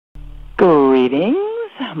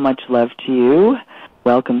Greetings. Much love to you.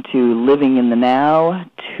 Welcome to Living in the Now,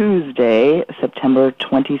 Tuesday, September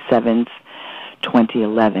 27th,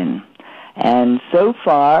 2011. And so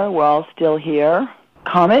far, we're all still here.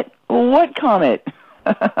 Comet? What comet?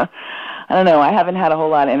 I don't know. I haven't had a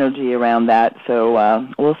whole lot of energy around that, so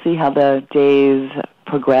we'll see how the days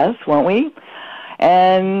progress, won't we?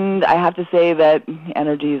 And I have to say that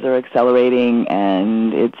energies are accelerating,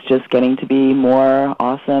 and it's just getting to be more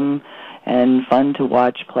awesome and fun to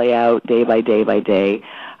watch play out day by day by day.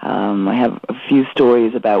 I have a few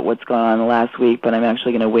stories about what's gone on the last week, but I'm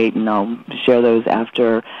actually going to wait, and I'll share those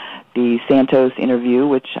after the Santos interview,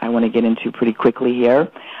 which I want to get into pretty quickly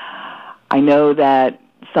here. I know that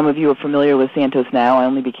some of you are familiar with Santos now. I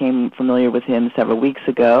only became familiar with him several weeks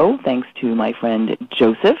ago, thanks to my friend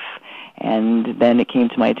Joseph. And then it came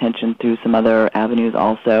to my attention through some other avenues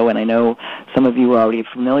also. And I know some of you are already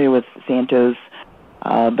familiar with Santos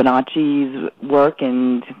Bonacci's work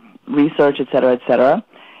and research, et cetera,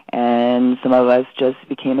 and some of us just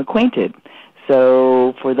became acquainted.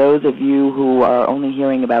 So for those of you who are only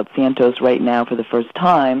hearing about Santos right now for the first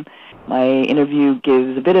time, my interview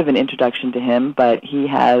gives a bit of an introduction to him, but he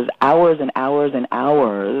has hours and hours and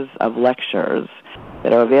hours of lectures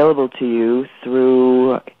that are available to you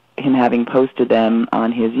through him having posted them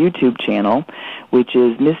on his YouTube channel, which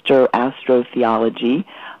is Mr. Astrotheology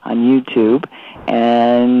on YouTube.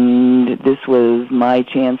 And this was my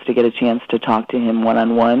chance to get a chance to talk to him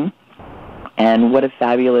one-on-one. And what a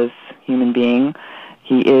fabulous human being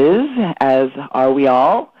he is, as are we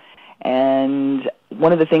all. And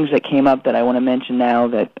one of the things that came up that I want to mention now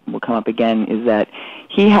that will come up again is that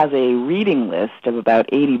he has a reading list of about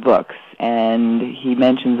 80 books, and he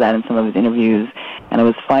mentions that in some of his interviews, and I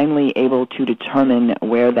was finally able to determine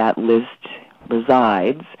where that list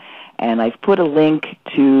resides, and I've put a link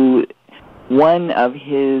to one of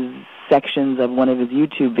his sections of one of his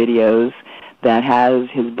YouTube videos that has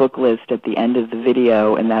his book list at the end of the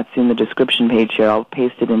video, and that's in the description page here. I'll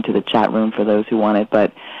paste it into the chat room for those who want it,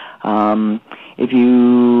 but if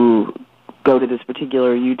you go to this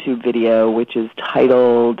particular YouTube video, which is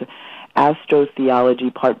titled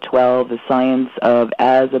Astrotheology Part 12, The Science of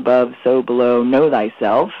As Above, So Below, Know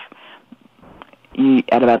Thyself,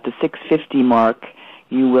 at about the 650 mark,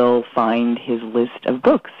 you will find his list of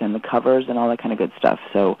books and the covers and all that kind of good stuff.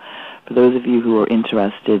 So for those of you who are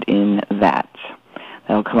interested in that,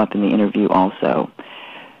 that'll come up in the interview also.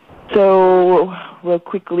 So real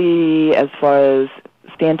quickly, as far as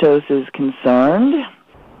Santos is concerned,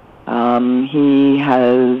 he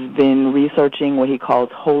has been researching what he calls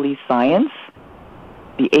holy science.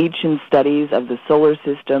 The ancient studies of the solar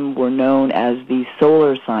system were known as the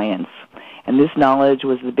solar science, and this knowledge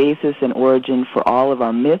was the basis and origin for all of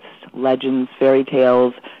our myths, legends, fairy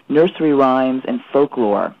tales, nursery rhymes, and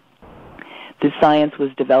folklore. This science was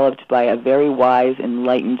developed by a very wise,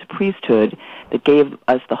 enlightened priesthood that gave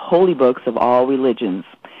us the holy books of all religions.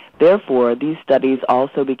 Therefore, these studies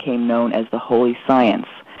also became known as the holy science.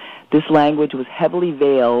 This language was heavily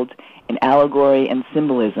veiled in allegory and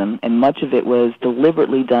symbolism, and much of it was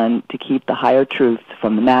deliberately done to keep the higher truths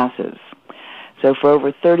from the masses. So for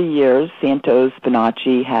over 30 years, Santos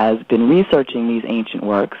Bonacci has been researching these ancient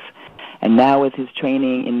works, and now with his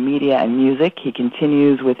training in media and music, he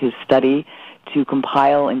continues with his study to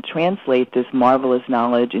compile and translate this marvelous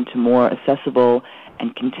knowledge into more accessible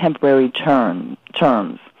and contemporary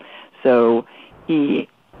terms. So he,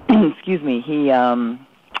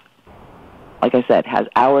 like I said, has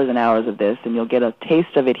hours and hours of this, and you'll get a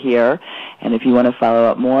taste of it here. And if you want to follow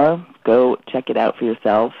up more, go check it out for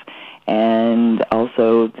yourself. And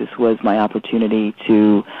also, this was my opportunity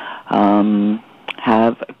to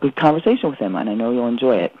have a good conversation with him, and I know you'll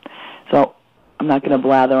enjoy it. So I'm not going to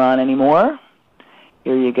blather on anymore.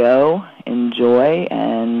 Here you go. Enjoy,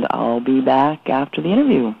 and I'll be back after the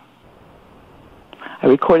interview. I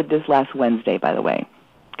recorded this last Wednesday, by the way.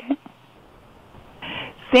 Okay.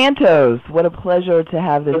 Santos, what a pleasure to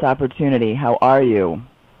have this opportunity. How are you?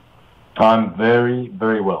 I'm very,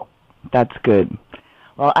 very well. That's good.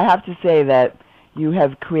 Well, I have to say that you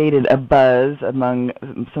have created a buzz among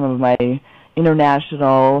some of my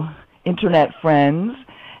international internet friends,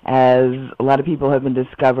 as a lot of people have been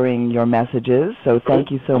discovering your messages, so thank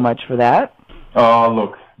you so much for that. Oh,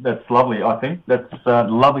 look, that's lovely, I think. That's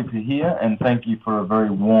lovely to hear, and thank you for a very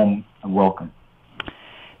warm welcome.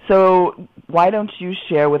 So why don't you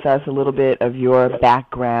share with us a little bit of your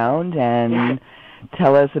background and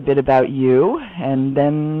tell us a bit about you, and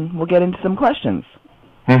then we'll get into some questions.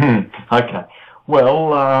 Okay.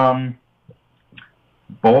 Well,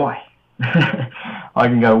 boy, I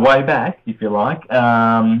can go way back, if you like.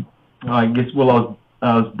 I guess, well, I was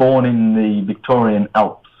I was born in the Victorian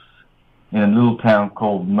Alps in a little town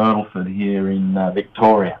called Myrtleford here in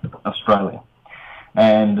Victoria, Australia.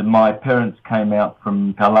 And my parents came out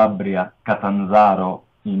from Calabria, Catanzaro,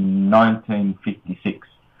 in 1956.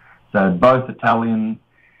 So both Italian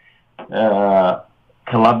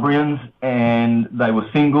Calabrians, and they were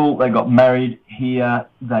single. They got married here.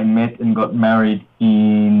 They met and got married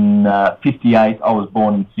in 58. I was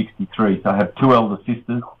born in 63, so I have two elder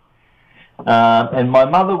sisters. And my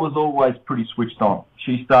mother was always pretty switched on.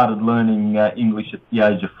 She started learning English at the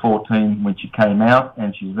age of 14 when she came out,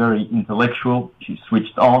 and she's very intellectual. She's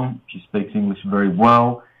switched on. She speaks English very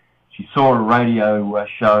well. She saw a radio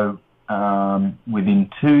show within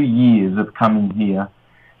 2 years of coming here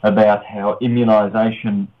about how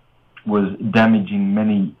immunisation was damaging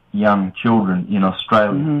many young children in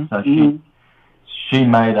Australia. Mm-hmm. So she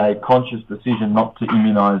made a conscious decision not to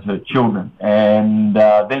immunise her children. And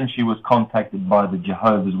then she was contacted by the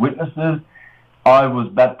Jehovah's Witnesses. I was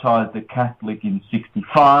baptised a Catholic in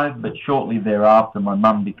 65, but shortly thereafter my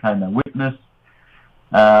mum became a witness.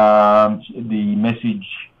 The message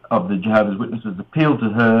of the Jehovah's Witnesses appealed to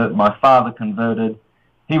her. My father converted.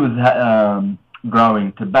 He was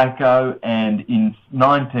growing tobacco, and in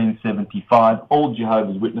 1975 all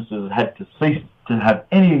Jehovah's Witnesses had to cease to have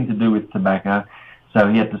anything to do with tobacco, so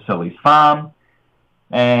he had to sell his farm.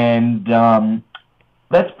 And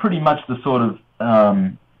that's pretty much the sort of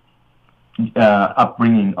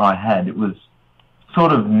upbringing I had. It was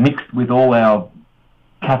sort of mixed with all our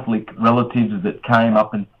Catholic relatives that came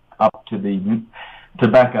up to the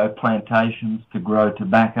tobacco plantations to grow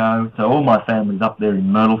tobacco. So all my family's up there in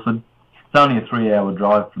Myrtleford. It's only a 3-hour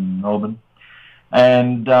drive from Melbourne.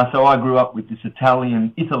 And so I grew up with this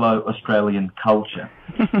Italo-Australian culture.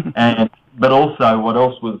 But also what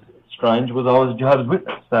else was strange was I was a Jehovah's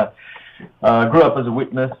Witness. So I grew up as a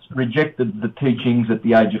witness, rejected the teachings at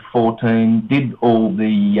the age of 14, did all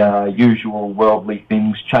the usual worldly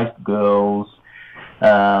things, chased girls,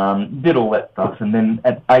 did all that stuff. And then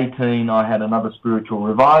at 18 I had another spiritual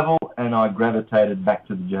revival, and I gravitated back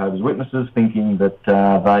to the Jehovah's Witnesses, thinking that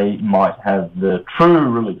they might have the true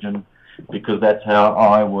religion, because that's how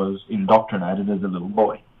I was indoctrinated as a little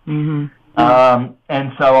boy. Mm-hmm.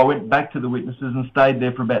 And so I went back to the Witnesses and stayed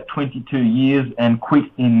there for about 22 years and quit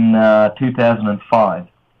in 2005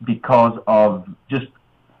 because of just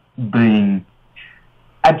being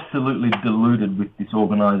absolutely deluded with this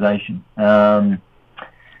organisation.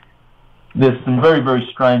 There's some very, very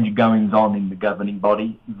strange goings on in the governing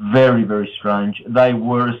body. Very, very strange. They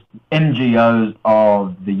were NGOs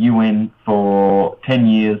of the UN for 10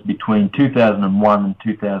 years between 2001 and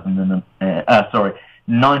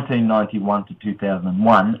 1991 to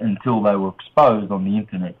 2001, until they were exposed on the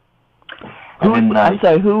internet. I'm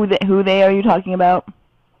sorry, who they are you talking about?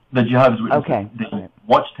 The Jehovah's Witnesses, okay. The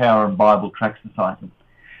Watchtower and Bible Tract Society.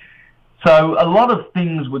 So a lot of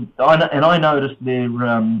things would, and I noticed their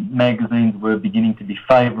magazines were beginning to be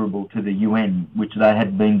favourable to the UN, which they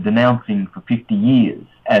had been denouncing for 50 years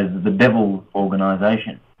as the devil's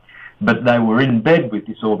organisation. But they were in bed with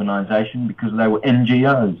this organisation because they were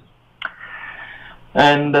NGOs.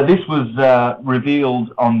 And this was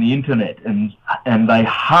revealed on the internet, and they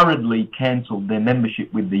hurriedly cancelled their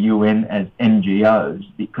membership with the UN as NGOs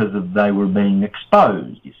because they were being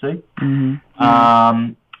exposed, you see.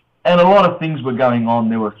 Mm-hmm. And a lot of things were going on.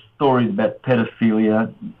 There were stories about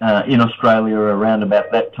pedophilia in Australia around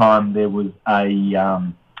about that time. There was a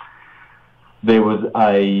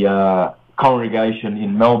congregation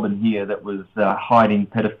in Melbourne here that was hiding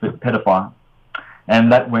pedophiles,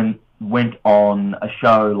 and that went on a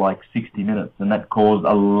show like 60 Minutes, and that caused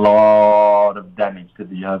a lot of damage to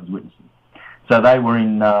the Jehovah's Witnesses. So they were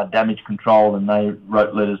in damage control, and they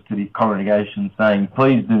wrote letters to the congregation saying,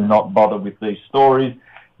 please do not bother with these stories.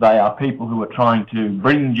 They are people who are trying to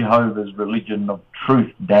bring Jehovah's religion of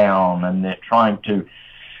truth down, and they're trying to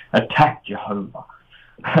attack Jehovah.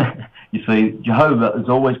 You see, Jehovah has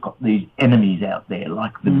always got these enemies out there,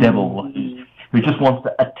 like the devil, who just wants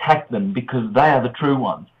to attack them because they are the true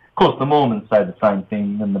ones. Of course, the Mormons say the same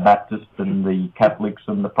thing, and the Baptists and the Catholics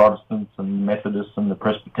and the Protestants and the Methodists and the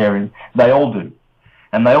Presbyterians, they all do.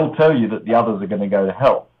 And they all tell you that the others are going to go to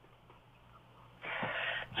hell.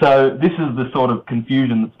 So this is the sort of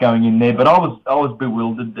confusion that's going in there. But I was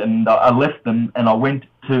bewildered, and I left them, and I went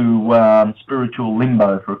to spiritual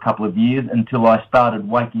limbo for a couple of years until I started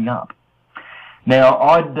waking up. Now,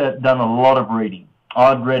 I'd done a lot of reading.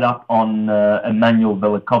 I'd read up on Emanuel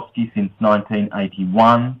Velikovsky since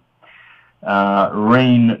 1981.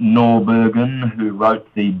 Reen Norbergen, who wrote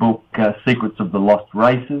the book Secrets of the Lost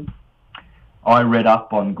Races. I read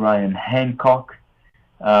up on Graham Hancock.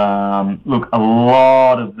 Look, a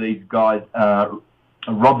lot of these guys,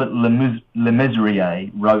 Robert Le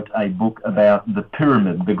Mesurier wrote a book about the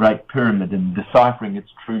pyramid, the Great Pyramid, and deciphering its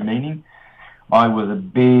true meaning. I was a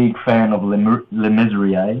big fan of Le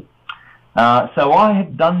Mesurier. So I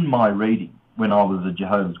had done my reading when I was a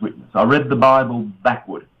Jehovah's Witness. I read the Bible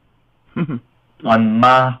backward. I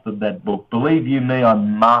mastered that book. Believe you me, I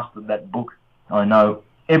mastered that book. I know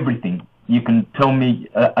everything. You can tell me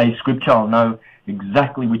a scripture, I'll know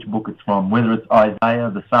exactly which book it's from, whether it's Isaiah,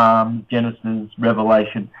 the Psalms, Genesis,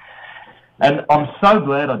 Revelation. And I'm so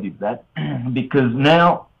glad I did that, because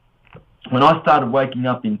now, when I started waking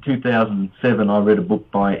up in 2007, I read a book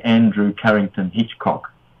by Andrew Carrington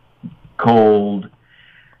Hitchcock called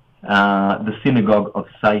The Synagogue of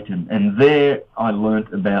Satan. And there I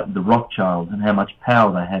learnt about the Rothschilds and how much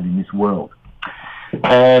power they had in this world.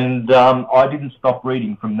 And I didn't stop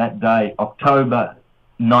reading from that day, October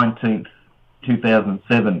 19th,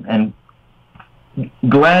 2007. And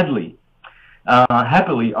gladly,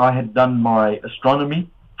 happily, I had done my astronomy.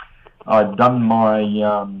 I'd done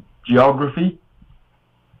my geography.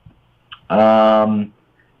 I'd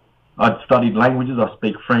studied languages. I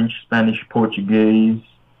speak French, Spanish, Portuguese,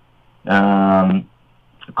 of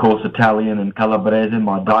course Italian and Calabrese,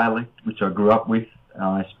 my dialect, which I grew up with.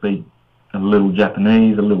 I speak a little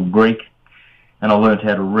Japanese, a little Greek, and I learned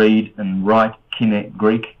how to read and write Koine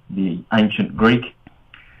Greek, the ancient Greek,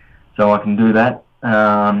 so I can do that.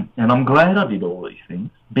 And I'm glad I did all these things,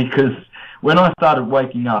 because when I started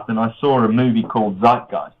waking up and I saw a movie called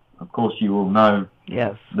Zeitgeist, of course you all know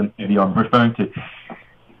yes, the movie I'm referring to,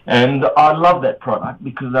 and I love that product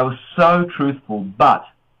because they were so truthful, but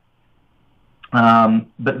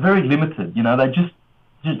very limited. You know, they just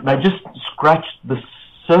scratched the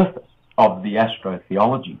surface of the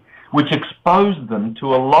astrotheology, which exposed them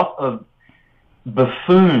to a lot of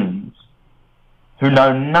buffoons who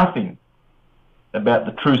know nothing about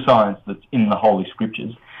the true science that's in the Holy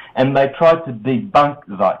Scriptures, and they tried to debunk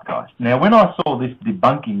Zeitgeist. Now, when I saw this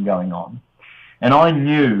debunking going on, and I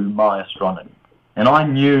knew my astronomy, and I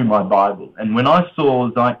knew my Bible, and when I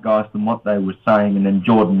saw Zeitgeist and what they were saying, and then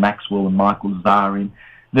Jordan Maxwell and Michael Zarin,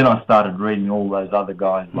 then I started reading all those other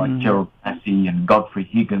guys like Gerald Massey and Godfrey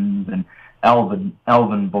Higgins and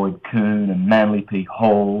Alvin Boyd Kuhn and Manly P.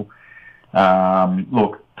 Hall,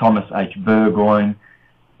 look, Thomas H. Burgoyne,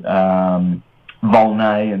 Volney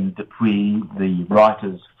and Dupuy, the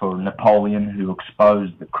writers for Napoleon who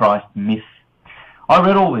exposed the Christ myth. I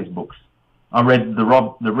read all these books. I read the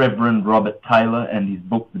Reverend Robert Taylor and his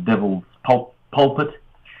book, The Devil's Pulpit,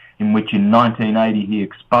 in which in 1980 he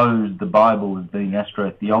exposed the Bible as being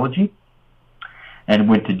astrotheology and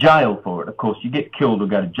went to jail for it. Of course, you get killed or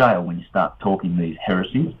go to jail when you start talking these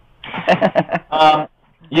heresies.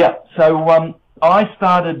 So I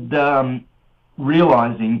started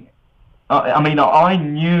realizing, I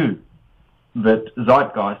knew that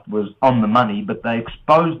Zeitgeist was on the money, but they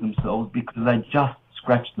exposed themselves because they just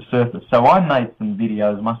scratched the surface. So I made some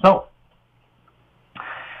videos myself,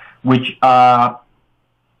 which are,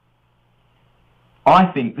 I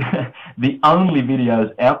think, the only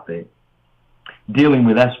videos out there dealing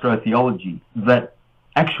with astrotheology that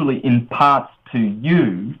actually imparts to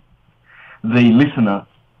you, the listener,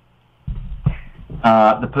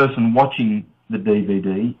 the person watching the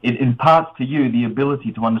DVD, it imparts to you the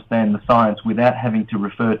ability to understand the science without having to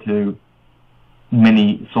refer to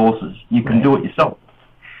many sources. You can do it yourself.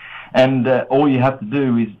 And all you have to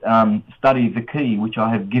do is study the key, which I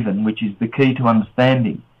have given, which is the key to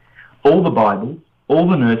understanding all the Bibles, all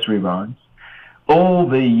the nursery rhymes, all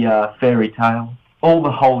the fairy tales, all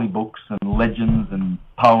the holy books and legends and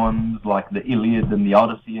poems like the Iliad and the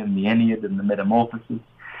Odyssey and the Aeneid and the Metamorphoses,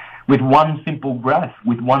 with one simple graph,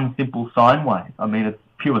 with one simple sine wave. I mean, it's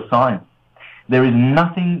pure science. There is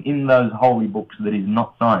nothing in those holy books that is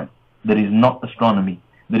not science, that is not astronomy,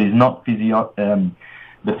 that is not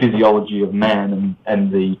the physiology of man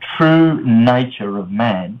and the true nature of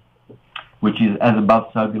man, which is as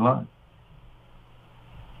above, so below.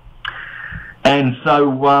 And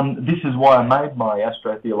so this is why I made my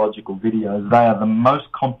astrotheological videos. They are the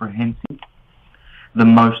most comprehensive, the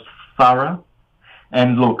most thorough.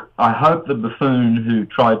 And look, I hope the buffoon who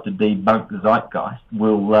tried to debunk the Zeitgeist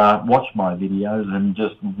will watch my videos and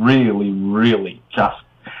just really, really just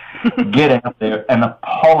get out there and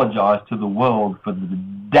apologise to the world for the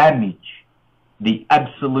damage, the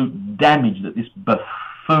absolute damage that this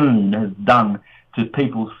buffoon has done to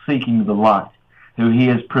people seeking the light, who he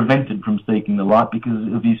has prevented from seeking the light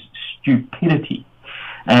because of his stupidity.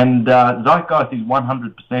 And Zeitgeist is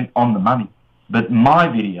 100% on the money. But my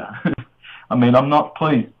video, I mean, I'm not,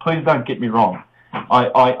 please don't get me wrong.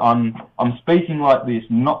 I'm speaking like this,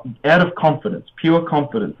 not out of confidence, pure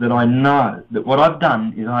confidence, that I know that what I've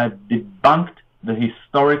done is I have debunked the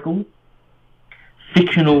historical,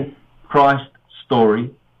 fictional Christ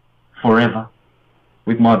story forever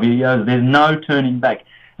with my videos. There's no turning back,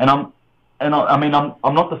 and I'm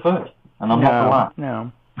not the first, and I'm not the last.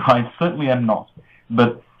 No, I certainly am not.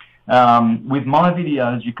 But with my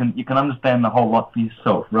videos, you can understand the whole lot for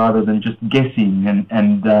yourself, rather than just guessing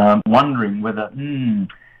and wondering whether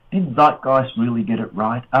did Zeitgeist really get it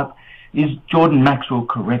right? Is Jordan Maxwell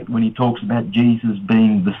correct when he talks about Jesus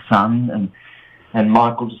being the Son, and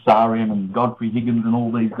Michael Tsarian and Godfrey Higgins and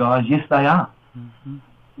all these guys? Yes, they are. Mm-hmm.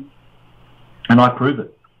 And I prove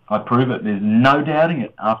it. There's no doubting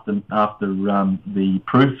it after the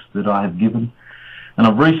proofs that I have given. And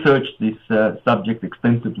I've researched this subject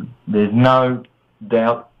extensively. There's no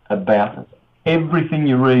doubt about it. Everything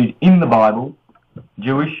you read in the Bible,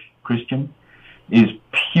 Jewish, Christian, is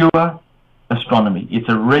pure astronomy. It's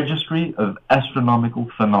a registry of astronomical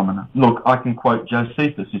phenomena. Look, I can quote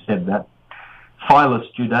Josephus, who said that. Philus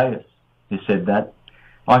Judaeus, who said that.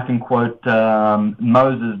 I can quote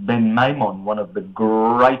Moses ben Maimon, one of the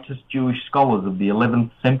greatest Jewish scholars of the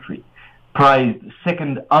 11th century, praised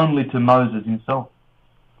second only to Moses himself,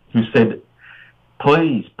 who said,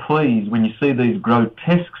 please, when you see these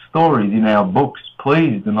grotesque stories in our books,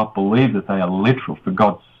 please do not believe that they are literal, for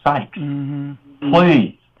God's sake. Mm-hmm.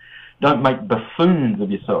 Please, don't make buffoons of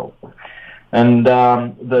yourself. And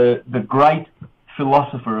the great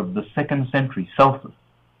philosopher of the 2nd century, Celsus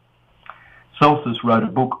wrote a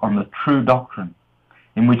book on the true doctrine,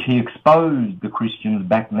 in which he exposed the Christians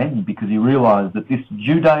back then, because he realized that this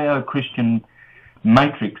Judeo-Christian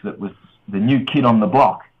matrix that was the new kid on the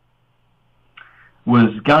block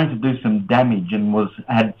was going to do some damage and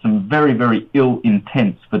had some very, very ill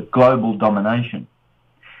intents for global domination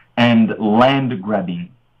and land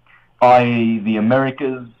grabbing, i.e. the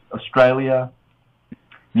Americas, Australia,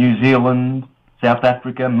 New Zealand, South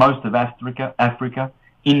Africa, most of Africa,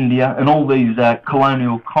 India, and all these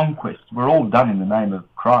colonial conquests were all done in the name of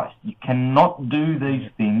Christ. You cannot do these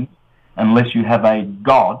things unless you have a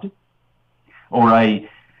God or a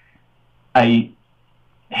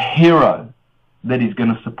hero that is going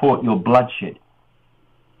to support your bloodshed.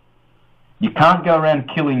 You can't go around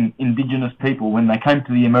killing indigenous people when they came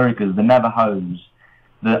to the Americas, the Navajos,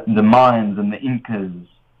 the Mayans and the Incas,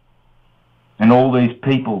 and all these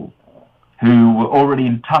people who were already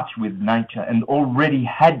in touch with nature and already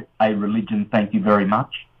had a religion, thank you very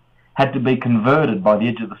much, had to be converted by the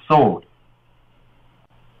edge of the sword.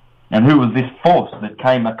 And who was this force that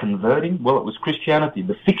came a converting? Well, it was Christianity,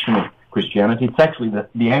 the Christianity. It's actually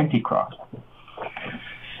the Antichrist.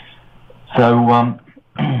 So,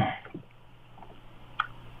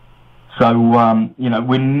 you know,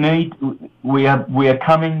 we are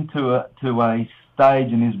coming to a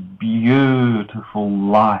stage in this beautiful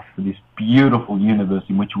life, this beautiful universe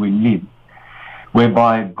in which we live,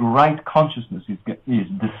 whereby a great consciousness is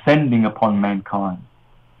descending upon mankind.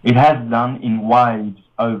 It has done in waves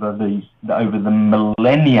over the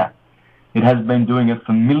millennia. It has been doing it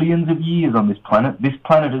for millions of years on this planet. This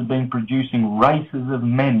planet has been producing races of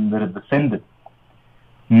men that have descended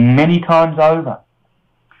many times over.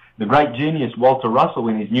 The great genius Walter Russell,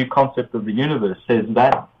 in his new concept of the universe, says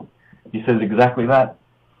that. He says exactly that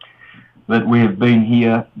we have been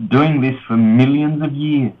here doing this for millions of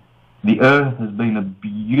years. The earth has been a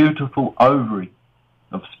beautiful ovary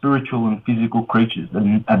of spiritual and physical creatures,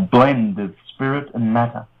 and a blend of spirit and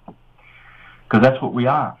matter, because that's what we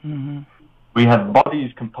are. Mm-hmm. We have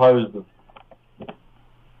bodies composed of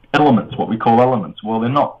elements, what we call elements. Well, they're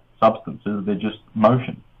not substances, they're just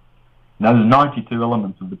motion. Those 92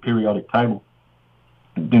 elements of the periodic table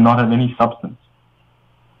do not have any substance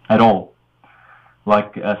at all,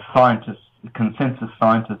 like consensus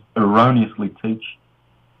scientists erroneously teach,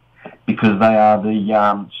 because they are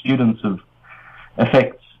the students of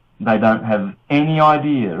effects. They don't have any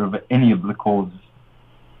idea of any of the causes,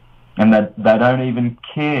 and that they don't even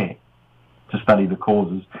care to study the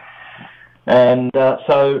causes. And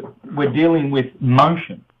so we're dealing with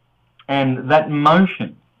motion, and that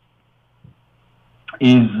motion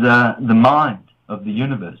is the mind of the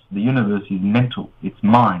universe. The universe is mental, it's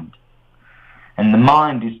mind. And the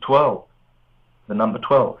mind is 12, the number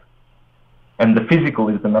 12. And the physical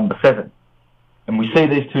is the number 7. And we see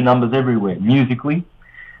these two numbers everywhere. Musically,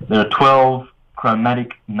 there are 12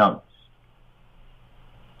 chromatic notes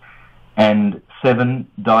and 7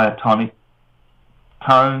 diatonic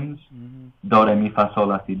tones, do, re, mi, fa, sol,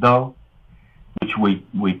 la, si, do, which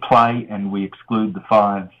we play, and we exclude the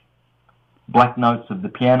 5 black notes of the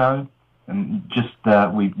piano, And just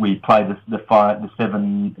we play the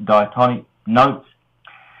 7 diatonic notes,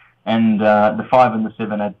 and the 5 and the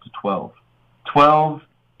 7 add to 12. 12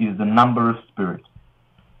 is the number of spirit.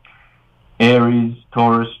 Aries,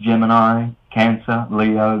 Taurus, Gemini, Cancer,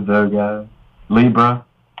 Leo, Virgo, Libra,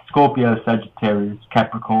 Scorpio, Sagittarius,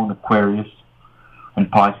 Capricorn, Aquarius, and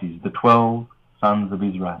Pisces. The 12 sons of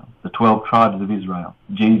Israel, the 12 tribes of Israel.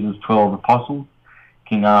 Jesus' 12 apostles,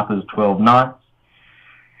 King Arthur's 12 knights.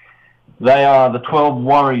 They are the 12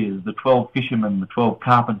 warriors, the 12 fishermen, the 12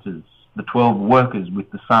 carpenters, the 12 workers with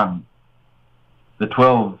the sun, the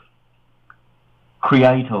 12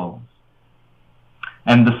 creators.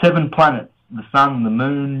 And the 7 planets, the sun, the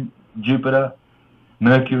moon, Jupiter,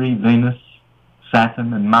 Mercury, Venus,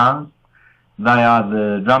 Saturn, and Mars, they are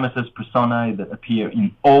the dramatis personae that appear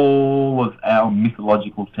in all of our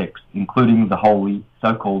mythological texts, including the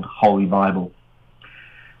so-called Holy Bible.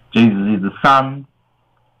 Jesus is the sun,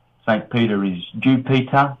 St. Peter is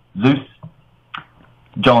Jupiter, Zeus,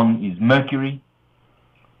 John is Mercury,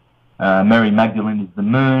 Mary Magdalene is the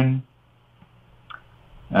moon,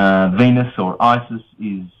 Venus or Isis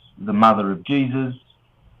is the mother of Jesus,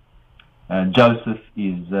 Joseph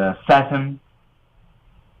is Saturn,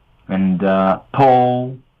 and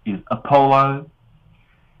Paul is Apollo.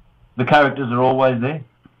 The characters are always there.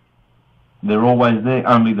 They're always there.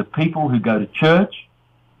 Only the people who go to church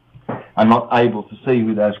are not able to see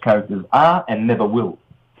who those characters are and never will.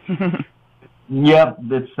 Yeah,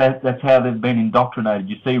 that's how they've been indoctrinated.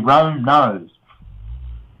 You see, Rome knows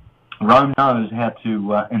how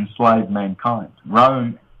to enslave mankind.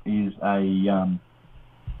 Rome is the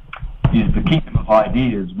kingdom of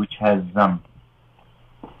ideas which has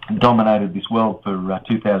dominated this world for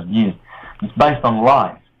 2,000 years. It's based on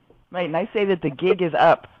lies. Right, and I say that the gig is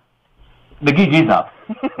up. The gig is up.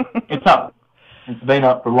 It's up. It's been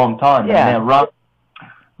up for a long time. Yeah. And now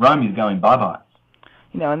Rome is going bye-bye.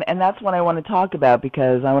 You know, and that's what I want to talk about,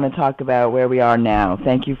 because I want to talk about where we are now.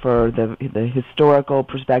 Thank you for the historical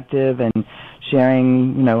perspective and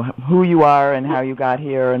sharing, you know, who you are and how you got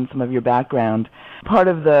here and some of your background. Part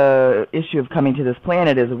of the issue of coming to this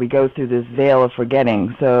planet is that we go through this veil of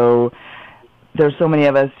forgetting. So there's so many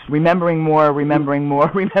of us remembering more,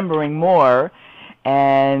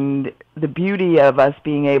 and the beauty of us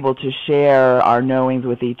being able to share our knowings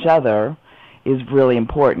with each other is really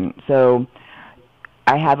important. So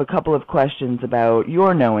I have a couple of questions about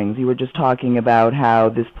your knowings. You were just talking about how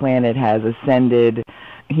this planet has ascended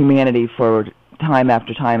humanity for time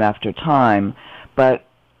after time after time, but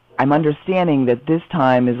I'm understanding that this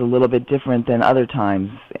time is a little bit different than other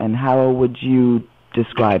times, and how would you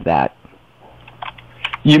describe that?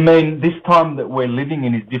 You mean this time that we're living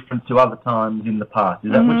in is different to other times in the past?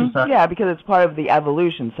 Is that what you're saying? Yeah, because it's part of the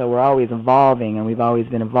evolution, so we're always evolving, and we've always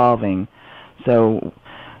been evolving. So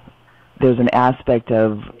there's an aspect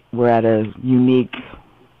of we're at a unique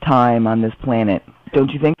time on this planet.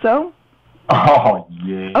 Don't you think so? Oh,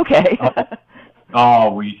 yeah. Okay.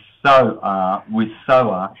 We so are. We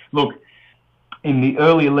so are. Look, in the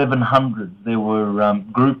early 1100s, there were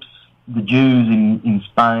groups, the Jews in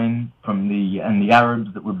Spain and the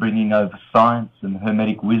Arabs that were bringing over science and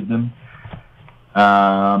Hermetic wisdom.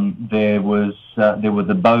 There were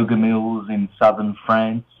the Bogomils in southern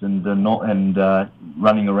France and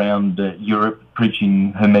running around Europe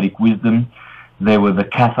preaching Hermetic wisdom. There were the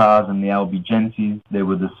Cathars and the Albigenses. There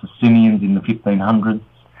were the Socinians in the 1500s.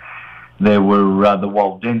 There were the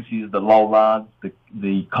Waldenses, the Lollards,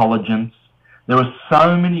 the Collegians. There were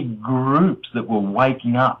so many groups that were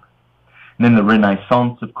waking up. And then the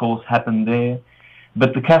Renaissance, of course, happened there.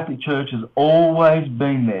 But the Catholic Church has always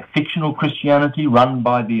been there. Fictional Christianity, run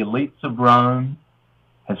by the elites of Rome,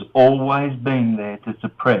 has always been there to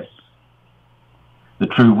suppress the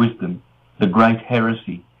true wisdom, the great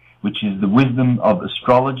heresy, which is the wisdom of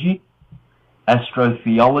astrology,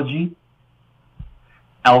 astrotheology,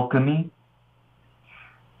 alchemy,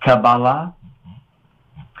 Kabbalah,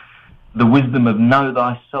 the wisdom of know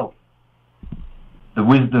thyself, the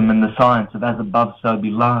wisdom and the science of as above, so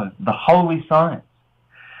below, the holy science.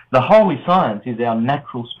 The holy science is our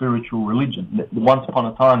natural spiritual religion. Once upon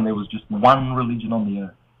a time, there was just one religion on the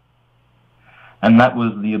earth, and that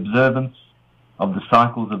was the observance of the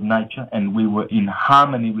cycles of nature, and we were in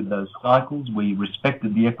harmony with those cycles. We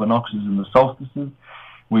respected the equinoxes and the solstices.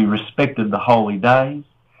 We respected the holy days.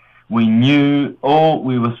 We knew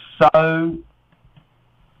we were so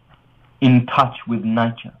in touch with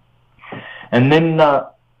nature. And then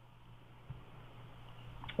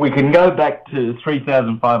we can go back to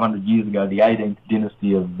 3,500 years ago, the 18th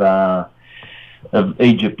dynasty of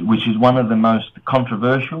Egypt, which is one of the most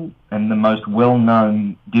controversial and the most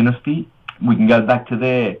well-known dynasty. we can go back to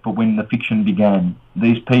there for when the fiction began.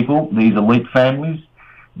 These people, these elite families,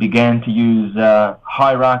 began to use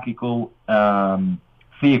hierarchical,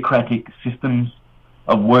 theocratic systems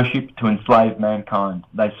of worship to enslave mankind.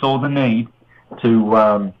 They saw the need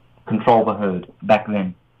to control the herd back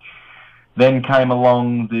then. Then came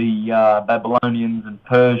along the Babylonians and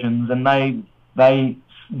Persians, and they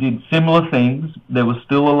did similar things. There was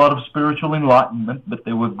still a lot of spiritual enlightenment, but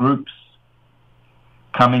there were groups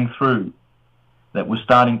coming through that were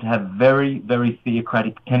starting to have very, very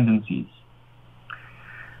theocratic tendencies.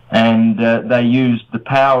 And they used the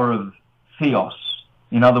power of theos.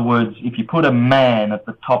 In other words, if you put a man at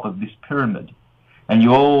the top of this pyramid and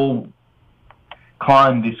you all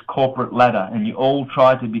climb this corporate ladder and you all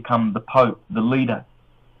try to become the pope, the leader,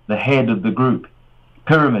 the head of the group,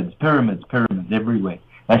 pyramids, pyramids, pyramids everywhere.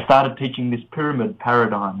 They started teaching this pyramid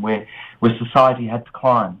paradigm where society had to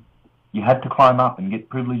climb. You had to climb up and get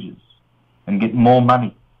privileges and get more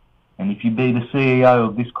money. And if you be the CEO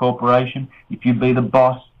of this corporation, if you be the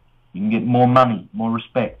boss, you can get more money, more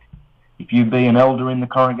respect. If you be an elder in the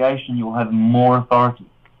congregation, you'll have more authority.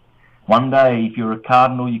 One day, if you're a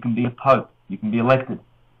cardinal, you can be a pope. You can be elected.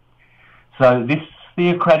 So this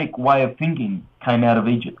theocratic way of thinking came out of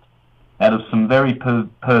Egypt, out of some very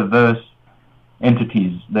perverse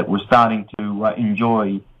entities that were starting to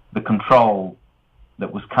enjoy the control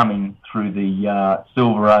that was coming through the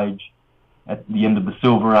Silver Age, at the end of the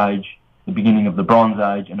Silver Age, the beginning of the Bronze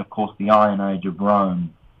Age, and of course the Iron Age of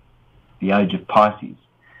Rome, the Age of Pisces.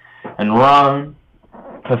 And Rome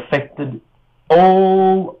perfected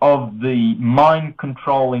all of the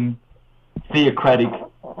mind-controlling, theocratic,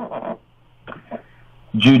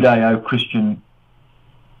 Judeo-Christian,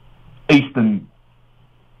 Eastern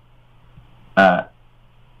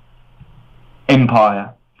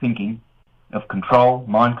empire thinking of control,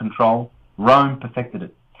 mind control. Rome perfected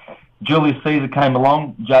it. Julius Caesar came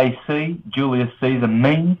along. JC, Julius Caesar,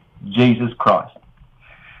 means Jesus Christ.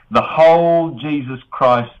 The whole Jesus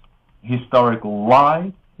Christ historical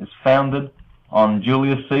lie is founded on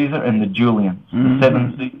Julius Caesar and the Julians, the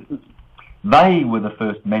seven Caesars. They were the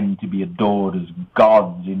first men to be adored as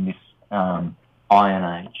gods in this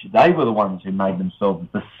Iron Age. They were the ones who made themselves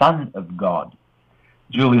the Son of God.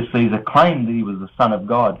 Julius Caesar claimed that he was the Son of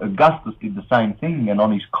God. Augustus did the same thing, and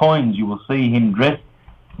on his coins you will see him dressed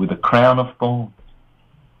with a crown of thorns.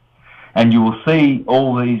 And you will see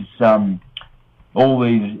all these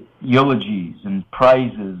eulogies and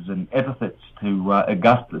praises and epithets to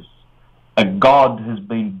Augustus. A god has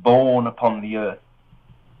been born upon the earth,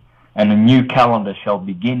 and a new calendar shall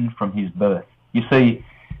begin from his birth. You see,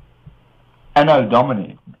 Anno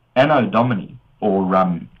Domini,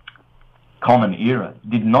 or Common Era,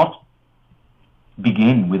 did not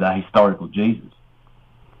begin with a historical Jesus.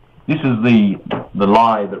 This is the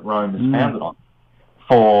lie that Rome is founded on,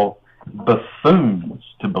 for buffoons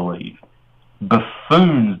to believe.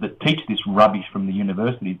 Buffoons that teach this rubbish from the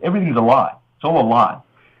universities. Everything's a lie. It's all a lie.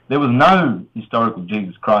 There was no historical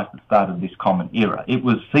Jesus Christ that started this Common Era. It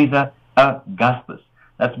was Caesar Augustus.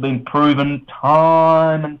 That's been proven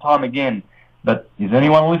time and time again. But is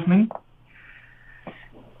anyone listening?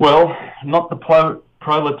 Well, not the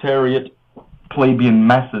proletariat plebeian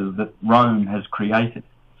masses that Rome has created.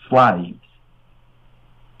 Slaves.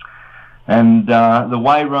 And the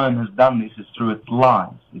way Rome has done this is through its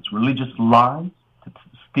lies, its religious lies, to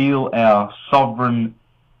steal our sovereign,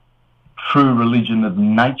 true religion of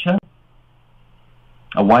nature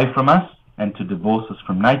away from us and to divorce us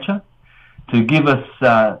from nature, to give us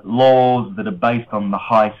laws that are based on the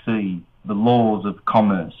high seas, the laws of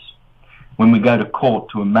commerce. When we go to court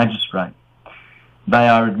to a magistrate, they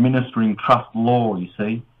are administering trust law, you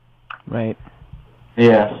see. Right.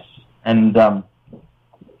 Yes, and they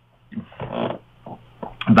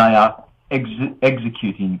are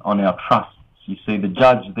executing on our trusts. You see, the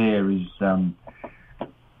judge there is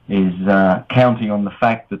counting on the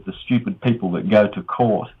fact that the stupid people that go to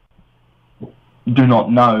court do not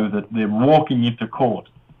know that they're walking into court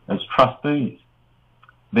as trustees.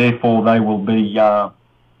 Therefore, they will be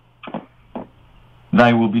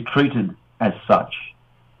treated as such,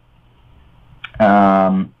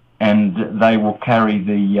 and they will carry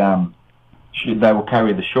the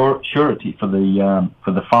surety for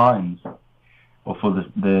the fines or for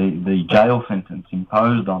the jail sentence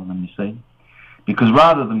imposed on them. You see, because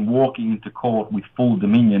rather than walking into court with full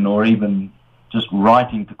dominion, or even just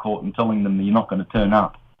writing to court and telling them that you're not going to turn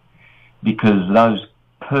up, because those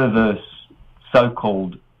perverse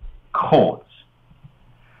so-called courts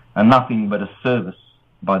are nothing but a service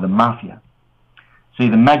by the mafia. See,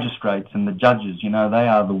 the magistrates and the judges, you know, they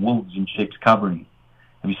are the wolves in sheep's covering.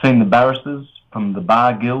 Have you seen the barristers from the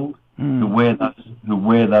Bar Guild? who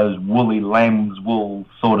wear those woolly lamb's wool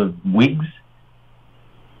sort of wigs.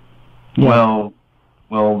 Yeah.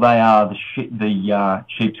 Well, they are the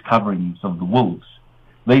sheep's coverings of the wolves.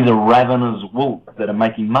 These are ravenous wolves that are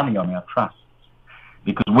making money on our trusts,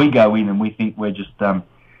 because we go in and we think we're just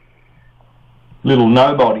little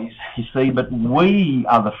nobodies, you see, but we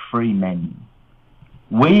are the free men.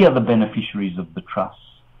 We are the beneficiaries of the trusts.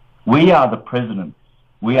 We are the presidents.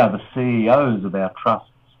 We are the CEOs of our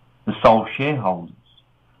trusts, the sole shareholders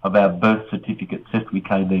of our birth certificate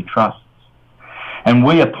SESWI-KB trusts. And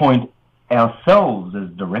we appoint ourselves as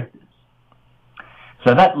directors.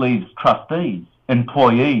 So that leaves trustees,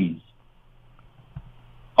 employees,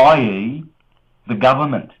 i.e. the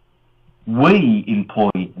government. We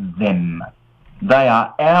employ them. They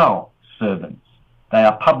are our servants. They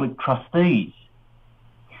are public trustees.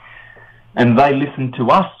 And they listen to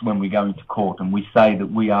us when we go into court and we say that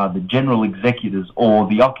we are the general executors or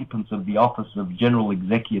the occupants of the office of general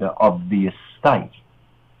executor of the estate.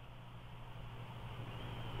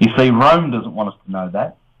 You see, Rome doesn't want us to know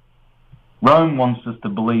that. Rome wants us to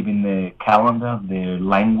believe in their calendar, their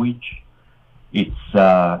language, its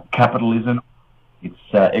capitalism, its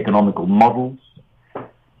economical models,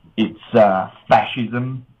 its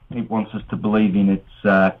fascism. It wants us to believe in its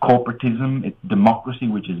corporatism, its democracy,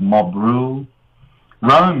 which is mob rule.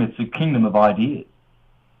 Rome, it's a kingdom of ideas.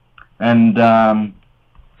 And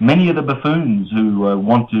many of the buffoons who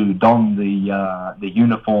want to don the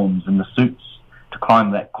uniforms and the suits to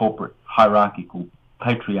climb that corporate, hierarchical,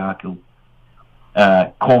 patriarchal,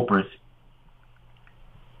 corporate,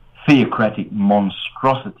 theocratic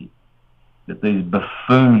monstrosity that these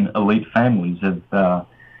buffoon elite families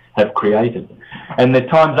have created. And their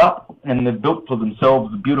time's up, and they've built for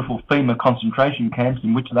themselves the beautiful FEMA concentration camps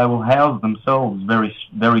in which they will house themselves very,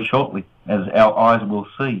 very shortly, as our eyes will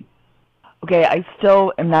see. Okay, I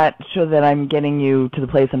still am not sure that I'm getting you to the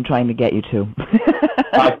place I'm trying to get you to.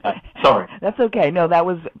 Okay, sorry. That's okay. No, that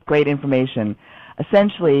was great information.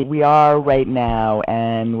 Essentially, we are right now,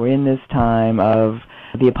 and we're in this time of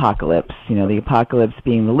the apocalypse. You know, the apocalypse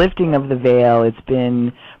being the lifting of the veil. It's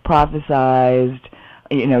been prophesized.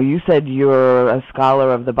 You know, you said you're a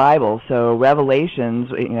scholar of the Bible, so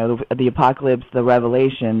Revelations, you know, the apocalypse, the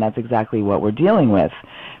revelation, that's exactly what we're dealing with.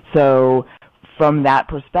 So from that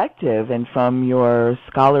perspective and from your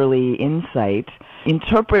scholarly insight,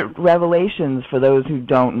 interpret Revelations for those who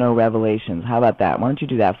don't know Revelations. How about that? Why don't you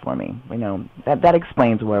do that for me? You know, that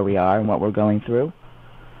explains where we are and what we're going through.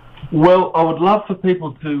 Well, I would love for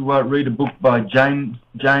people to read a book by James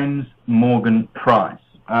Morgan Price.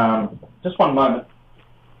 Just one moment.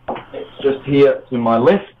 It's just here to my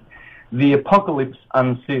left. The Apocalypse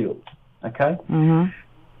Unsealed. Okay? Mm-hmm.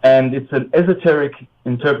 And it's an esoteric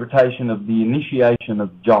interpretation of the initiation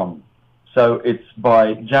of John. So it's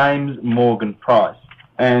by James Morgan Price.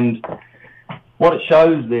 And what it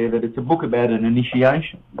shows there, that it's a book about an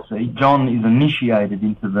initiation. You see, John is initiated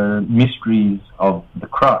into the mysteries of the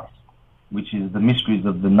Christ, which is the mysteries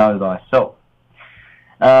of the know thyself.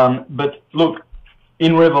 But look,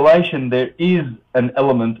 in Revelation there is an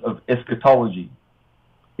element of eschatology.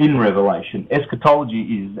 In Revelation, eschatology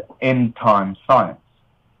is end-time science.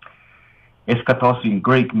 Eschatos in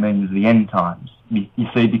Greek means the end times. You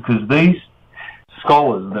see, because these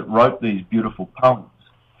scholars that wrote these beautiful poems,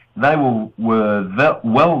 they were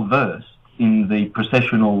well versed in the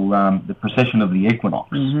procession of the equinox,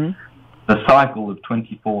 the cycle of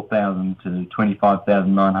 24,000 to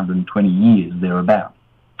 25,920 years thereabout.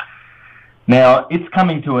 Now it's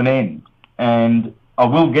coming to an end, and I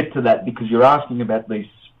will get to that because you're asking about these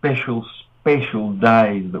special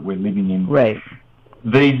days that we're living in. Right.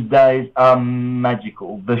 These days are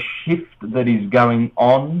magical. The shift that is going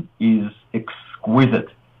on is exquisite.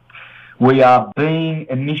 We are being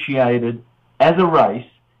initiated as a race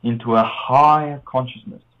into a higher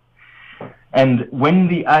consciousness. And when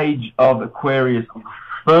the age of Aquarius is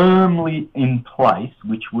firmly in place,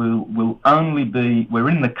 which will only be, we're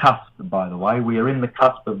in the cusp, by the way, we are in the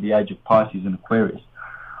cusp of the age of Pisces and Aquarius.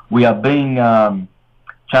 We are being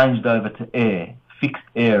changed over to air, fixed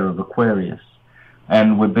air of Aquarius.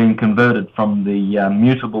 And we're being converted from the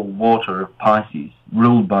mutable water of Pisces,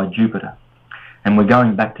 ruled by Jupiter. And we're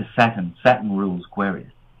going back to Saturn. Saturn rules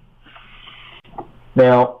Aquarius.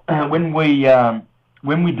 Now, when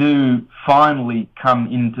we do finally come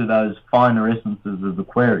into those finer essences of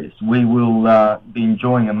Aquarius, we will be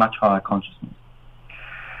enjoying a much higher consciousness.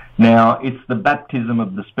 Now, it's the baptism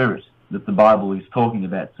of the Spirit that the Bible is talking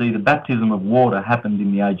about. See, the baptism of water happened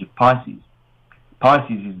in the age of Pisces.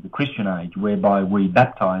 Pisces is the Christian age, whereby we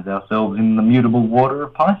baptize ourselves in the mutable water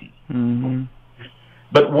of Pisces. Mm-hmm.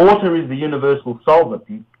 But water is the universal solvent,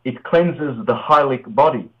 it cleanses the hylic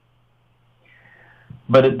body,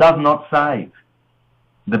 but it does not save.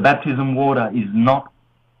 The baptism water is not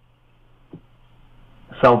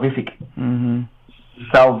salvific. Mm-hmm.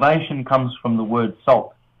 Salvation comes from the word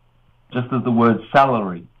salt, just as the word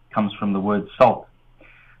salary comes from the word salt.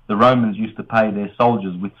 The Romans used to pay their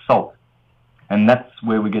soldiers with salt, and that's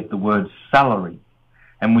where we get the word salary.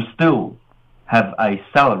 And we still have a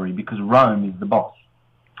salary because Rome is the boss.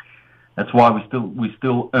 That's why we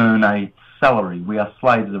still earn a salary. We are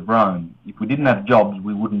slaves of Rome. If we didn't have jobs,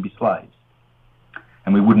 we wouldn't be slaves,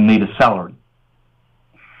 and we wouldn't need a salary.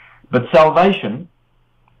 But salvation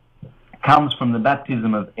comes from the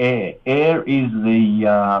baptism of air. Air is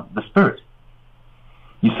the Spirit.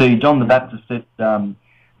 You see, John the Baptist said,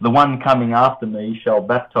 the one coming after me shall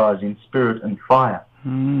baptize in spirit and fire.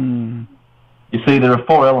 Mm. You see, there are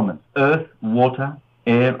 4 elements: earth, water,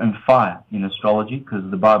 air, and fire in astrology, because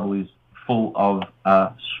the Bible is full of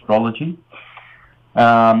astrology.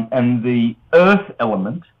 And the earth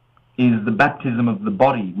element is the baptism of the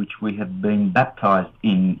body, which we have been baptized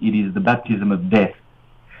in. It is the baptism of death.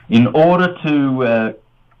 In order to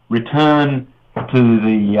return to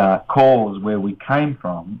the cause where we came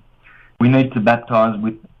from, we need to baptize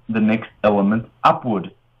with the next element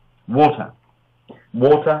upward, water.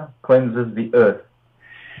 Water cleanses the earth.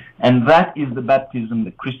 And that is the baptism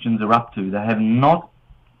that Christians are up to. They have not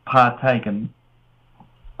partaken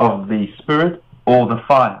of the Spirit or the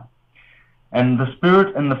fire. And the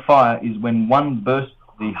Spirit and the fire is when one bursts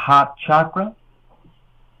the heart chakra,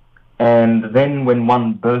 and then when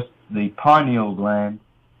one bursts the pineal gland,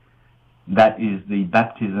 that is the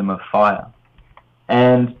baptism of fire.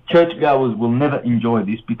 And churchgoers will never enjoy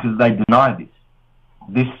this because they deny this.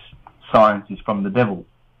 This science is from the devil.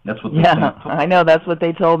 That's what they I know, that's what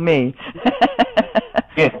they told me.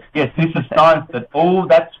 Yes, this is science that,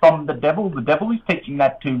 that's from the devil. The devil is teaching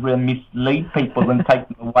that to mislead people and take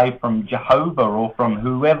them away from Jehovah or from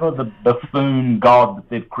whoever the buffoon God that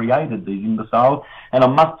they've created, these imbeciles. And I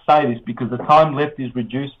must say this because the time left is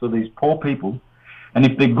reduced for these poor people. And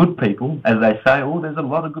if they're good people, as they say, there's a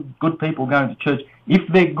lot of good people going to church. If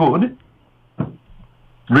they're good,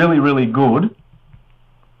 really, really good,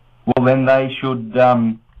 well, then they should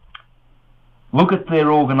look at their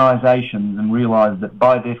organisations and realise that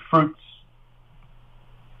by their fruits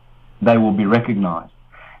they will be recognised.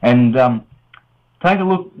 And take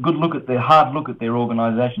a good look at hard look at their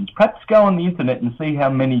organisations. Perhaps go on the internet and see how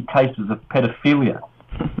many cases of pedophilia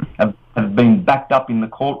have been backed up in the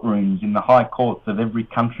courtrooms, in the high courts of every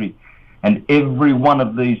country. And every one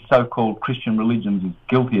of these so-called Christian religions is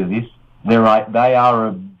guilty of this. They are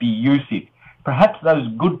abusive. Perhaps those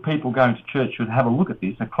good people going to church should have a look at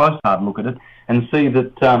this, a close, hard look at it, and see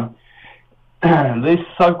that this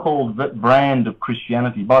so-called brand of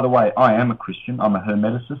Christianity, by the way, I am a Christian, I'm a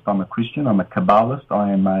Hermeticist, I'm a Christian, I'm a Kabbalist,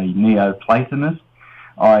 I am a Neo-Platonist,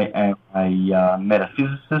 I am a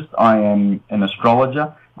metaphysicist, I am an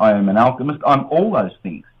astrologer, I am an alchemist, I'm all those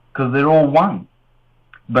things, because they're all one.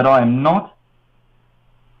 But I am not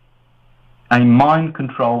a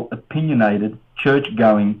mind-control, opinionated,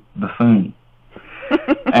 church-going buffoon.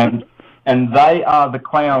 And they are the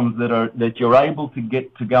clowns that you're able to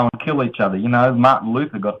get to go and kill each other. You know, Martin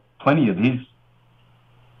Luther got plenty of his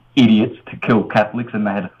idiots to kill Catholics, and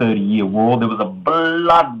they had a 30-year war. There was a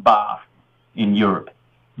bloodbath in Europe.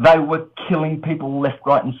 They were killing people left,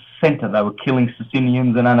 right and centre. They were killing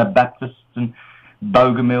Socinians and Anabaptists and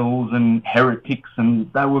Bogomils and heretics, and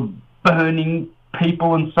they were burning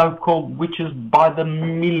people and so-called witches by the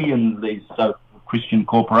millions, these so-called Christian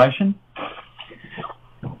corporations.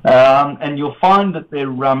 And you'll find that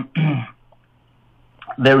they're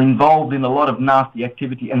involved in a lot of nasty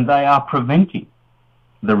activity, and they are preventing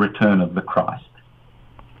the return of the Christ,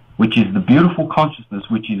 which is the beautiful consciousness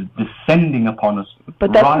which is descending upon us.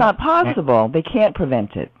 But that's not possible. They can't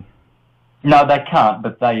prevent it. No, they can't,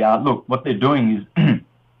 but they are. Look, what they're doing is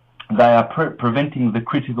they are preventing the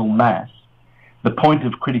critical mass, the point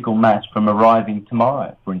of critical mass from arriving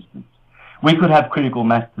tomorrow, for instance. We could have critical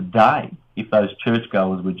mass today if those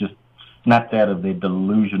churchgoers were just snapped out of their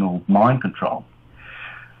delusional mind control.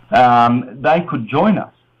 They could join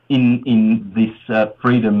us in this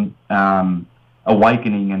freedom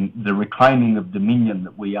awakening and the reclaiming of dominion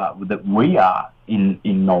that we are in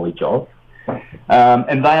knowledge of,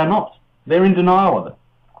 and they are not. They're in denial of it.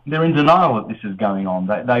 They're in denial that this is going on.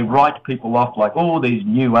 They write people off like, these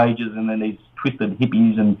new ages and then these twisted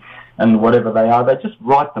hippies and whatever they are. They just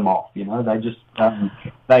write them off, you know. They just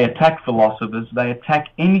they attack philosophers. They attack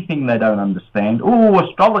anything they don't understand.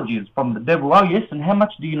 Astrology is from the devil. Oh yes, and how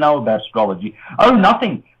much do you know about astrology? Oh,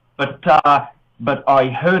 nothing. But I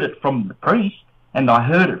heard it from the priest. And I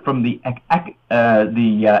heard it from the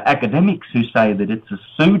academics who say that it's a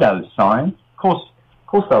pseudoscience. Of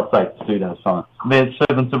course they'll say it's pseudoscience. They're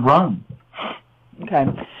servants of Rome. Okay.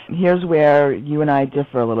 Here's where you and I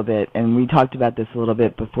differ a little bit, and we talked about this a little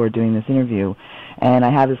bit before doing this interview, and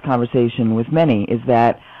I have this conversation with many, is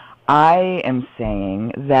that I am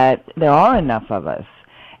saying that there are enough of us.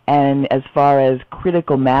 And as far as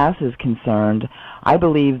critical mass is concerned, I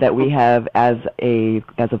believe that we have, as a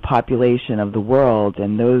population of the world,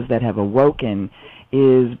 and those that have awoken,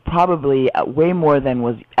 is probably way more than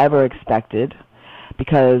was ever expected,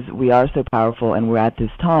 because we are so powerful and we're at this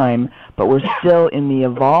time, but we're still in the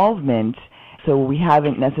evolvement, so we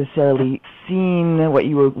haven't necessarily seen what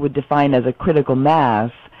you would define as a critical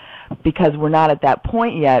mass, because we're not at that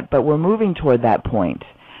point yet, but we're moving toward that point.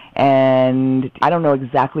 And I don't know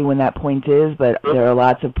exactly when that point is, but there are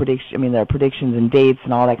lots of predictions. I mean, there are predictions and dates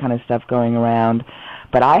and all that kind of stuff going around.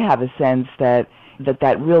 But I have a sense that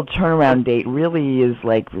real turnaround date really is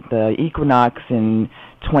like the equinox in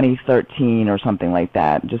 2013 or something like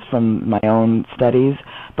that, just from my own studies.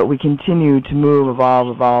 But we continue to move,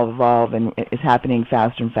 evolve, and it's happening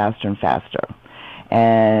faster and faster and faster.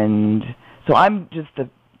 And so I'm just a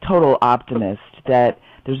total optimist that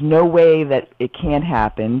there's no way that it can't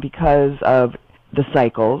happen because of the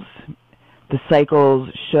cycles. The cycles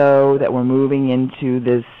show that we're moving into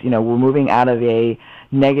this, we're moving out of a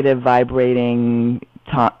negative vibrating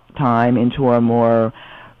time into a more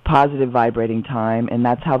positive vibrating time, and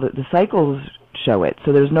that's how the cycles show it.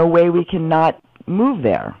 So there's no way we cannot move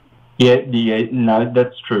there. Yeah, no,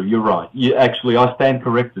 that's true. You're right. Actually, I stand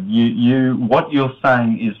corrected. What you're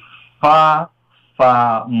saying is far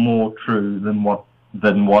more true than what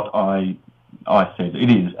I said.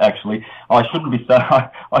 It is actually. I shouldn't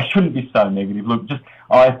be so negative. Look,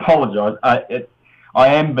 I apologise. I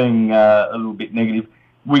am being a little bit negative.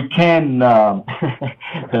 We can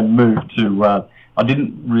move to. I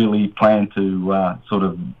didn't really plan to sort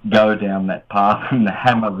of go down that path and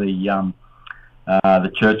hammer the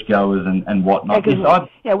churchgoers and whatnot.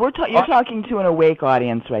 You're talking to an awake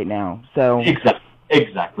audience right now. So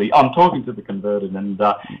Exactly. I'm talking to the converted, and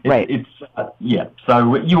right.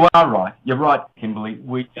 So you are right. You're right, Kimberley.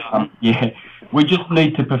 We just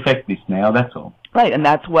need to perfect this now. That's all. Right, and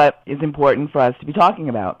that's what is important for us to be talking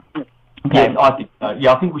about. Okay. Yes, I think so.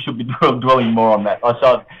 Yeah, I think we should be dwelling more on that.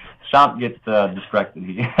 I shan't get distracted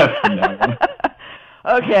here.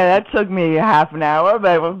 Okay, that took me half an hour,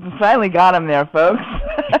 but we finally got him there, folks.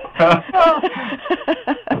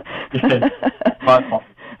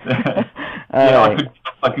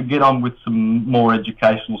 I could get on with some more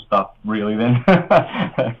educational stuff, really. Then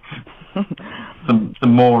some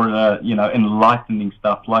more, enlightening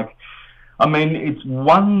stuff. It's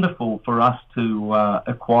wonderful for us to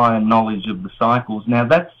acquire knowledge of the cycles. Now,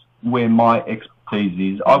 that's where my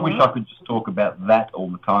expertise is. I wish I could just talk about that all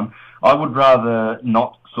the time. I would rather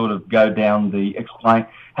not sort of go down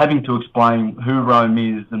having to explain who Rome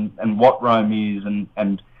is and what Rome is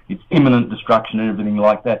and its imminent destruction and everything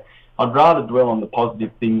like that. I'd rather dwell on the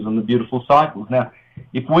positive things, on the beautiful cycles. Now,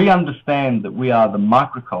 if we understand that we are the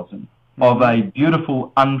microcosm of a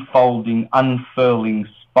beautiful unfolding, unfurling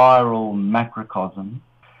spiral macrocosm,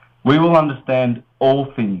 we will understand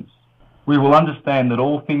all things. We will understand that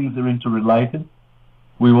all things are interrelated.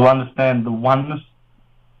 We will understand the oneness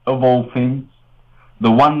of all things,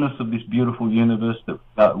 the oneness of this beautiful universe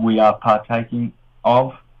that we are partaking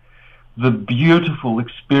of, the beautiful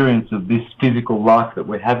experience of this physical life that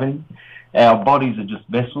we're having. Our bodies are just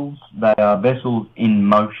vessels. They are vessels in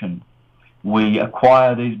motion. We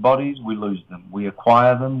acquire these bodies, we lose them. We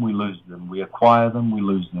acquire them, we lose them. We acquire them, we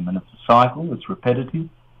lose them. And it's a cycle, it's repetitive.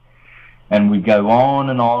 And we go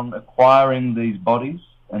on acquiring these bodies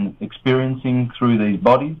and experiencing through these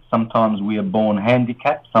bodies. Sometimes we are born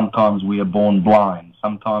handicapped, sometimes we are born blind,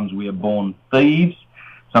 sometimes we are born thieves,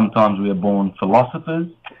 sometimes we are born philosophers.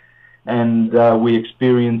 And we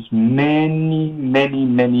experience many, many,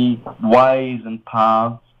 many ways and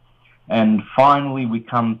paths, and finally we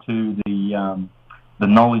come to the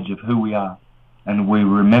knowledge of who we are, and we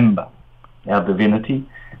remember our divinity,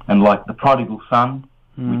 and like the prodigal son,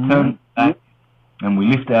 we turn back and we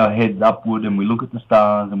lift our heads upward and we look at the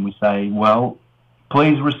stars and we say, well,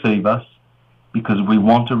 please receive us because we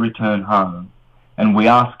want to return home. And we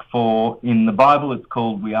ask in the Bible it's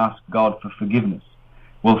called, we ask God for forgiveness.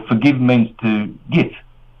 Well, forgive means to give.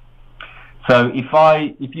 So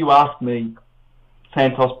if you ask me,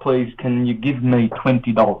 Santos, please, can you give me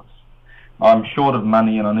 $20? I'm short of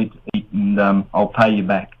money and I need to eat, and I'll pay you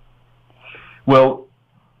back. Well,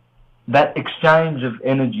 that exchange of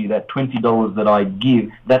energy, that $20 that I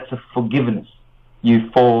give, that's a forgiveness. You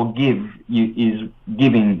forgive is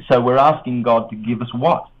giving. So we're asking God to give us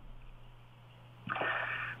what?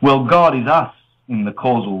 Well, God is us in the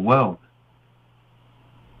causal world.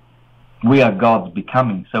 We are God's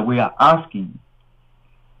becoming. So we are asking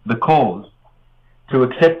the cause to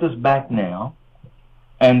accept us back now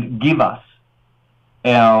and give us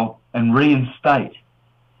and reinstate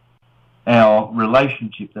our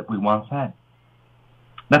relationship that we once had.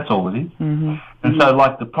 That's all it is. Mm-hmm. And so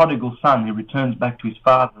like the prodigal son, he returns back to his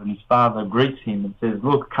father, and his father greets him and says,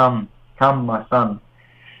 look, come, my son.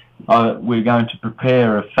 We're going to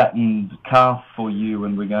prepare a fattened calf for you,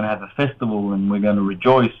 and we're going to have a festival, and we're going to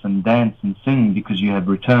rejoice and dance and sing because you have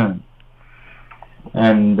returned.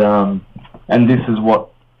 And this is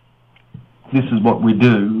what we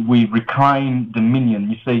do. We reclaim dominion.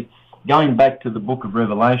 You see, going back to the book of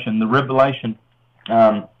Revelation,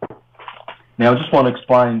 now I just want to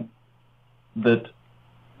explain that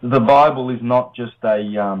the Bible is not just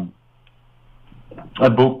a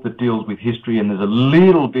book that deals with history, and there's a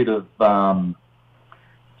little bit of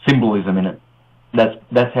symbolism in it.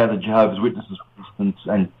 That's how the Jehovah's Witnesses, for instance,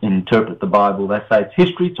 and interpret the Bible. They say it's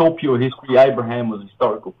history, it's all pure history. Abraham was a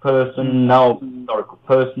historical person, Noah was a historical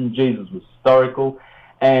person, Jesus was historical,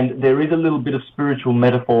 and there is a little bit of spiritual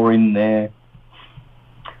metaphor in there.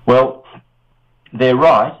 Well, they're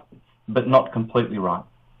right, but not completely right.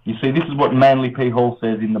 You see, this is what Manly P. Hall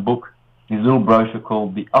says in the book, his little brochure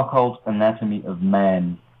called The Occult Anatomy of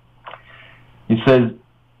Man. He says,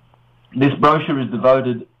 this brochure is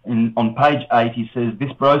devoted, on page 8, he says,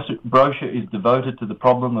 this brochure is devoted to the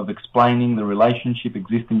problem of explaining the relationship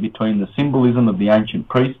existing between the symbolism of the ancient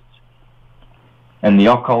priests and the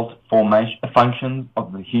occult functions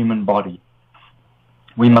of the human body.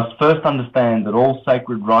 We must first understand that all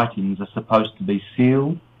sacred writings are supposed to be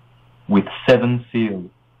sealed with 7 seals.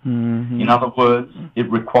 Mm-hmm. In other words,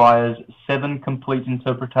 it requires 7 complete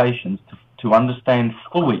interpretations to understand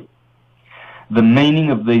fully the meaning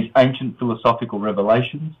of these ancient philosophical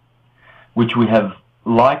revelations, which we have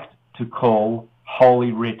liked to call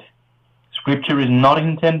Holy Writ. Scripture is not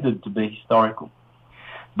intended to be historical.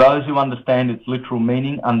 Those who understand its literal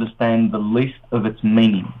meaning understand the least of its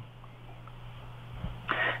meaning.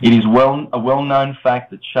 It is a well-known fact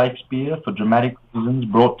that Shakespeare, for dramatic reasons,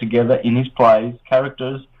 brought together in his plays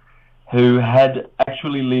characters who had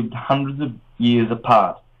actually lived hundreds of years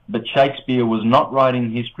apart. But Shakespeare was not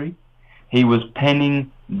writing history, he was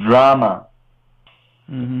penning drama.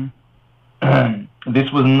 Mm-hmm.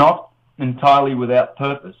 This was not entirely without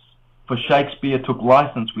purpose, for Shakespeare took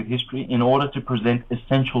license with history in order to present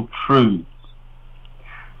essential truths.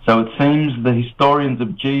 So it seems the historians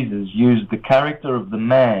of Jesus used the character of the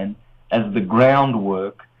man as the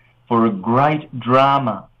groundwork for a great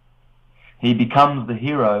drama. He becomes the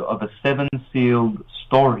hero of a 7-sealed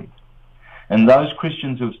story. And those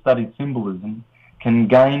Christians who have studied symbolism can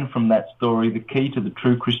gain from that story the key to the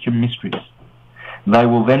true Christian mysteries. They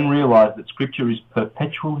will then realize that Scripture is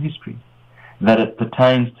perpetual history, that it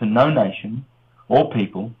pertains to no nation or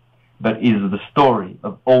people, but is the story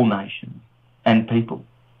of all nations and peoples.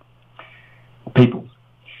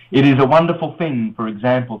 It is a wonderful thing, for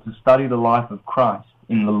example, to study the life of Christ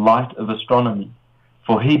in the light of astronomy,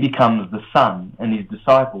 for he becomes the sun and his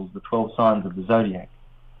disciples the 12 signs of the zodiac.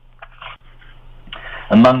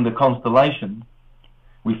 Among the constellations,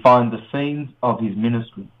 we find the scenes of his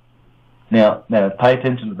ministry. Now, pay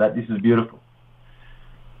attention to that. This is beautiful.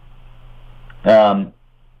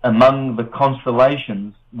 Among the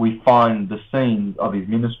constellations, we find the scenes of his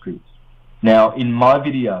ministries. Now, in my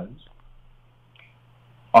videos,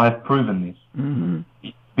 I have proven this. Mm-hmm.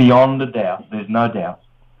 Beyond a doubt. There's no doubt.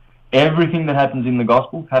 Everything that happens in the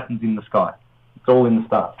Gospels happens in the sky. It's all in the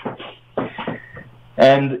stars.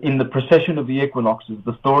 And in the procession of the equinoxes,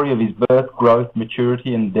 the story of his birth, growth,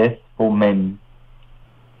 maturity, and death for men.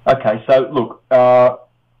 Okay, so look,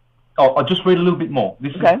 I'll just read a little bit more.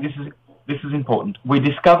 This is important. We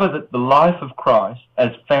discover that the life of Christ,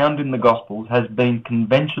 as found in the Gospels, has been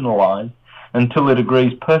conventionalized until it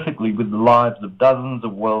agrees perfectly with the lives of dozens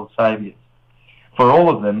of world saviours. For all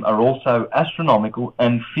of them are also astronomical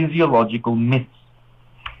and physiological myths.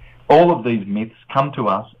 All of these myths come to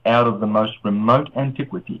us out of the most remote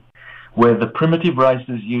antiquity, where the primitive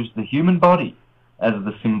races used the human body as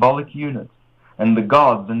the symbolic unit, and the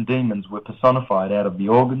gods and demons were personified out of the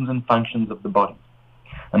organs and functions of the body.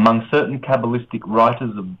 Among certain Kabbalistic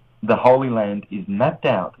writers, the Holy Land is mapped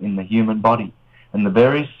out in the human body, and the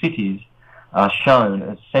various cities are shown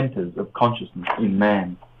as centres of consciousness in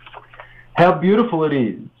man. How beautiful it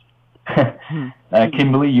is!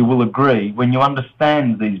 Kimberley, you will agree, when you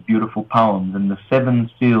understand these beautiful poems and the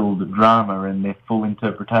 7-sealed drama and their full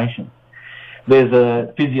interpretation. There's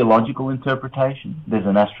a physiological interpretation. There's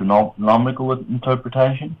an astronomical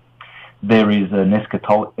interpretation. There is an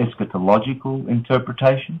eschatological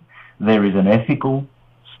interpretation. There is an ethical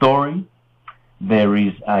story. There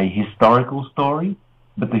is a historical story.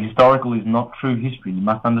 But the historical is not true history, you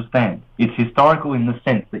must understand. It's historical in the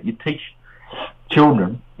sense that you teach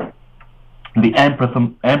children the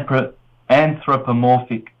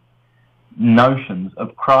anthropomorphic notions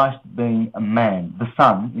of Christ being a man. The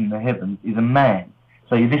Son in the heavens is a man.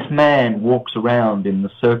 So this man walks around in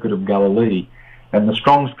the circuit of Galilee, and the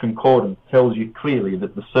Strong's Concordance tells you clearly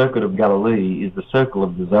that the circuit of Galilee is the circle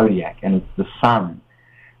of the zodiac, and it's the sun.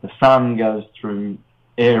 The sun goes through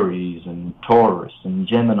Aries and Taurus and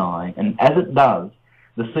Gemini, and as it does,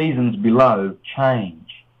 the seasons below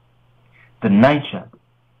change. The nature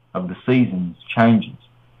of the seasons changes.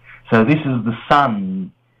 So this is the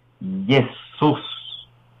sun, Jesus,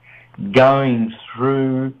 going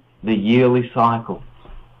through the yearly cycle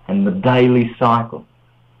and the daily cycle.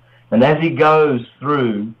 And as he goes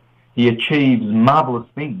through, he achieves marvellous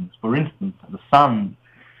things. For instance, the sun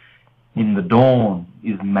in the dawn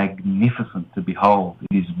is magnificent to behold.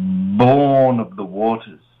 It is born of the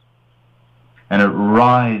waters, and it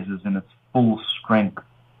rises in its full strength.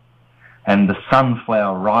 And the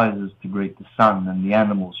sunflower rises to greet the sun, and the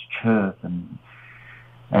animals chirp and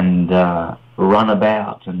run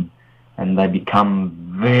about, and they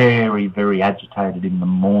become very, very agitated in the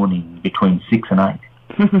morning between 6 and 8.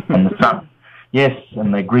 And the sun, yes,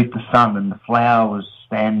 and they greet the sun, and the flowers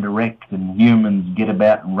stand erect, and humans get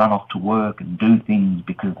about and run off to work and do things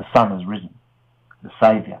because the sun has risen, the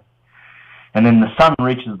Saviour. And then the sun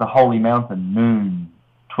reaches the holy mountain, noon,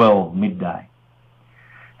 12, midday,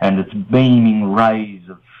 and its beaming rays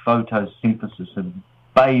of photosynthesis are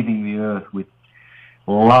bathing the earth with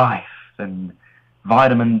life and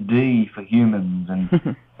vitamin D for humans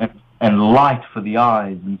and light for the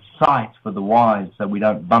eyes and sight for the wise, so we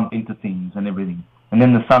don't bump into things and everything. And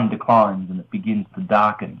then the sun declines and it begins to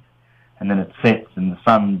darken, and then it sets and the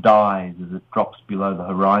sun dies as it drops below the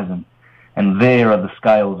horizon. And there are the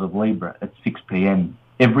scales of Libra at 6 p.m.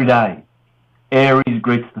 every day. Aries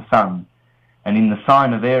greets the sun, and in the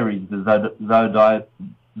sign of Aries, the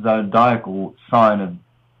zodiacal sign of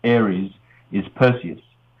Aries is Perseus,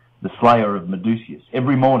 the slayer of Medusa.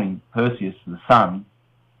 Every morning, Perseus, the sun,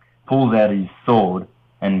 pulls out his sword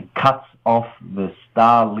and cuts off the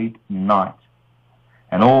starlit night.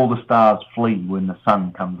 And all the stars flee when the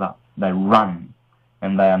sun comes up. They run,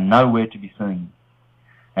 and they are nowhere to be seen.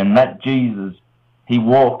 And that Jesus, he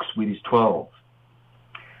walks with his 12.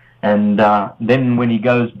 And then when he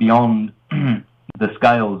goes beyond the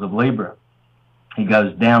scales of Libra, he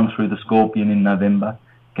goes down through the Scorpion in November,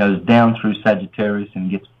 goes down through Sagittarius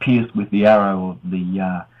and gets pierced with the arrow of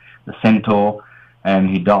the Centaur, and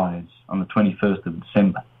he dies on the 21st of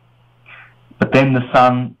December. But then the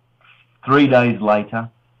sun, 3 days later,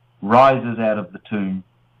 rises out of the tomb,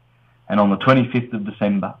 and on the 25th of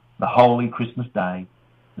December, the holy Christmas day,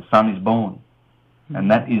 the sun is born. And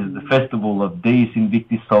that is the festival of Dies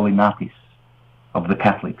Invictus Soli Natis of the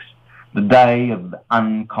Catholics, the day of the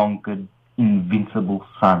unconquered, invincible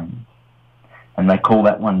sun. And they call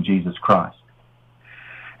that one Jesus Christ.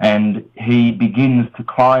 And he begins to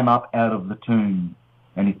climb up out of the tomb,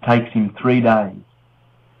 and it takes him 3 days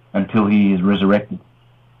until he is resurrected.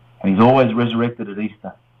 And he's always resurrected at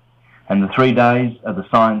Easter. And the 3 days are the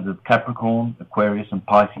signs of Capricorn, Aquarius, and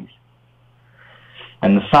Pisces.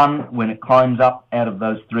 And the sun, when it climbs up out of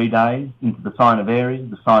those 3 days into the sign of Aries,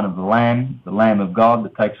 the sign of the Lamb of God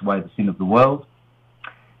that takes away the sin of the world,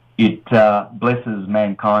 it blesses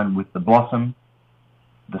mankind with the blossom,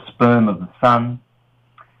 the sperm of the sun,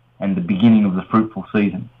 and the beginning of the fruitful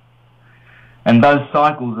season. And those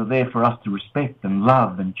cycles are there for us to respect and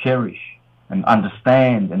love and cherish and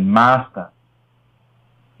understand and master.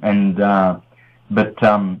 And but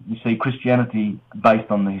you see, Christianity, based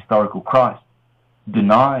on the historical Christ,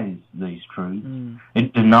 denies these truths.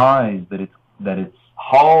 It denies that its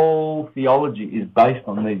whole theology is based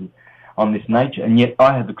on this nature, and yet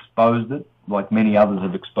I have exposed it, like many others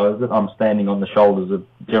have exposed it. I'm standing on the shoulders of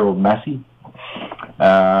Gerald Massey,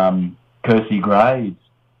 Kersey Graves,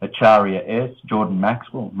 Acharya S., Jordan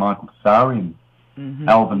Maxwell, Michael Tsarian,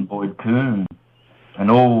 Alvin Boyd Kuhn,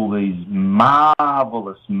 and all these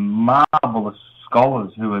marvellous, marvellous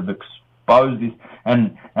scholars who have exposed this,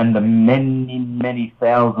 and the many, many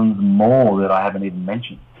thousands more that I haven't even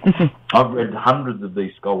mentioned. I've read hundreds of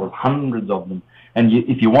these scholars, hundreds of them. And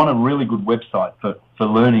if you want a really good website for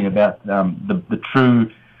learning about the true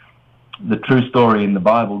story in the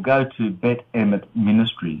Bible, go to Bet Emmet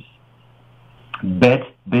Ministries. Bet,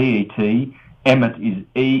 B-E-T, Emmett is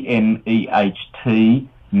EMEHT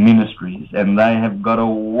Ministries, and they have got a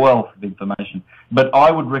wealth of information. But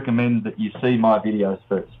I would recommend that you see my videos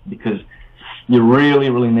first, because you really,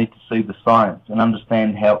 really need to see the science and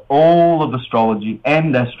understand how all of astrology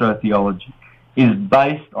and astrotheology is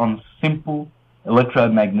based on simple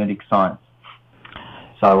electromagnetic science.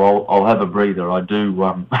 So I'll have a breather. I do.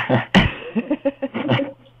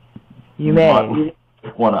 You may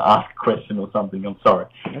want to ask a question or something. I'm sorry.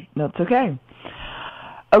 No, it's okay.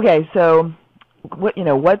 Okay, so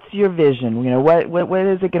what's your vision? What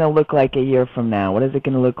is it going to look like a year from now? What is it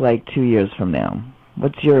going to look like 2 years from now?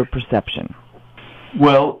 What's your perception?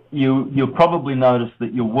 Well, you'll probably notice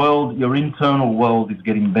that your internal world is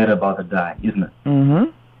getting better by the day, isn't it?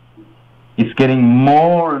 Mm-hmm. It's getting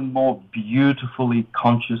more and more beautifully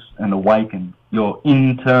conscious and awakened. Your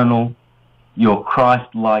internal, your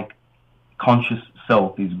Christ-like conscious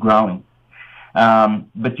self is growing.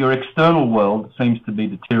 But your external world seems to be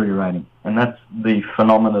deteriorating, and that's the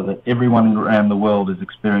phenomena that everyone around the world is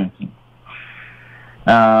experiencing.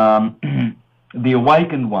 The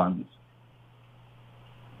awakened ones,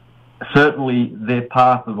 certainly their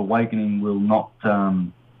path of awakening will not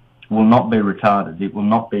be retarded. It will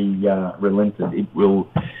not be relented. It will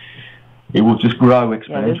just grow exponentially.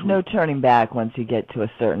 Yeah, there's no turning back once you get to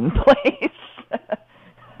a certain place.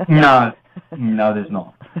 No, there's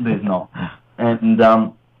not. There's not. And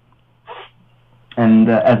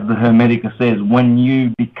as the Hermetica says, when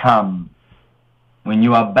you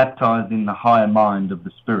are baptized in the higher mind of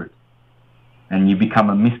the Spirit, and you become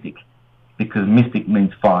a mystic, because mystic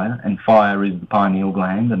means fire, and fire is the pineal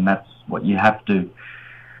gland, and that's what you have to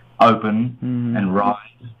open and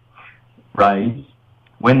raise.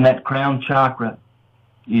 When that crown chakra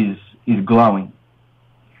is glowing,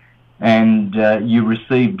 and you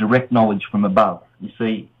receive direct knowledge from above, you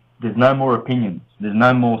see, there's no more opinions, there's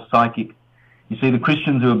no more psychic. You see, the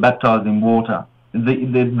Christians who are baptized in water,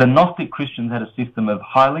 the Gnostic Christians had a system of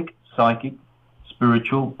hylic, psychic,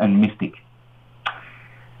 spiritual, and mystic.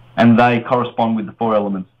 And they correspond with the four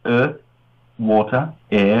elements: earth, water,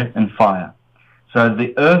 air, and fire. So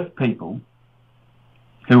the earth people,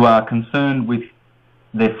 who are concerned with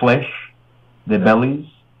their flesh, their bellies,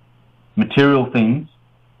 material things,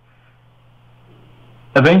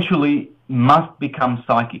 eventually must become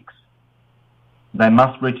psychics. They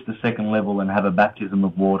must reach the second level and have a baptism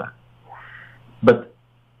of water. But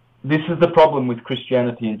this is the problem with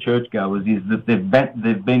Christianity and churchgoers, is that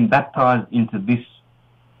they've been baptized into this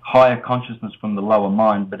higher consciousness from the lower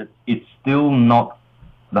mind, but it's still not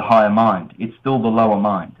the higher mind. It's still the lower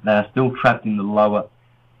mind. They are still trapped in the lower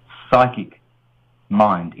psychic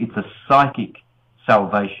mind. It's a psychic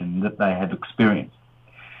salvation that they have experienced.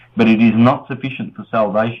 But it is not sufficient for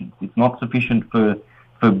salvation. It's not sufficient for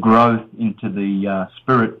growth into the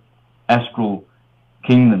spirit astral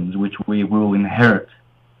kingdoms, which we will inherit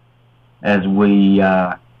as we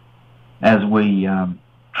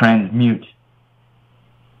transmute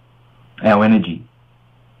our energy.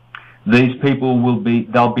 These people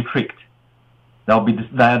they'll be tricked. They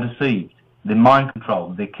are deceived. They're mind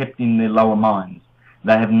controlled. They're kept in their lower minds.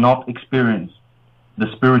 They have not experienced the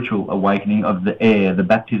spiritual awakening of the air, the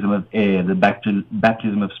baptism of air, the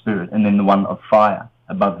baptism of spirit, and then the one of fire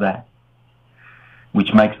above that,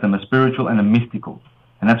 which makes them a spiritual and a mystical.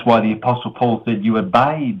 And that's why the Apostle Paul said, "You are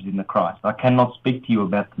babes in the Christ. I cannot speak to you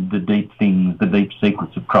about the deep things, the deep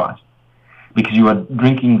secrets of Christ, because you are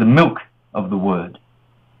drinking the milk of the Word.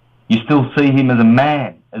 You still see him as a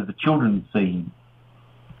man, as the children see him."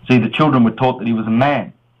 See, the children were taught that he was a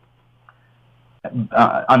man.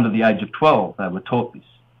 Under the age of 12, they were taught this.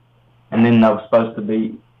 And then they were supposed to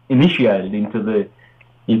be initiated into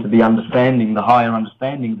the understanding, the higher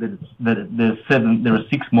understanding that there are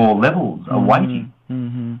 6 more levels awaiting.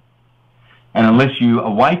 Mm-hmm. And unless you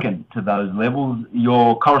awaken to those levels,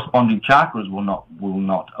 your corresponding chakras will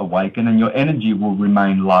not awaken, and your energy will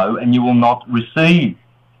remain low, and you will not receive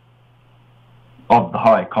of the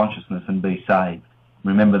higher consciousness and be saved.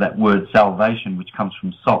 Remember that word salvation, which comes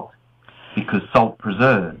from salt, because salt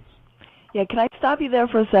preserves. Yeah, can I stop you there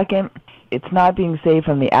for a second? It's not being saved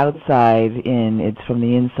from the outside in, it's from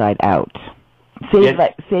the inside out. Save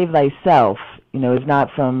thyself, is not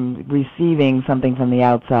from receiving something from the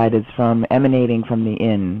outside, it's from emanating from the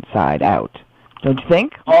inside out. Don't you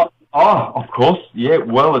think? Oh, of course, yeah.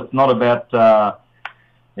 Well, it's not about,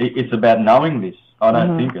 it's about knowing this. I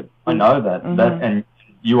don't think it. I know that. And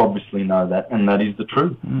you obviously know that, and that is the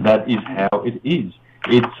truth. That is how it is.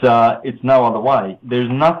 It's no other way. There's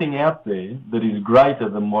nothing out there that is greater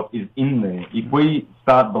than what is in there. If we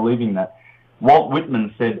start believing that, Walt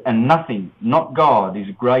Whitman said, "And nothing, not God, is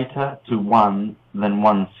greater to one than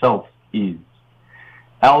oneself is."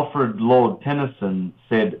 Alfred Lord Tennyson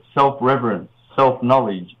said, self-reverence,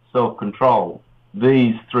 self-knowledge, self-control,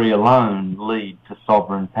 these three alone lead to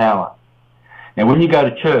sovereign power. Now, when you go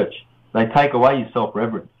to church, they take away your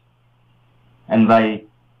self-reverence and they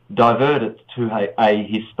divert it to a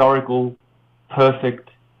historical, perfect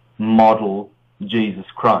model, Jesus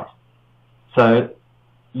Christ. So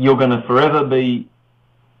you're going to forever be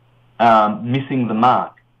missing the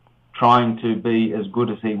mark, trying to be as good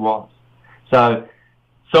as he was. So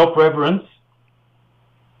self-reverence,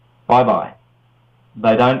 bye-bye.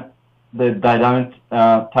 They don't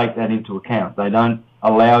take that into account. They don't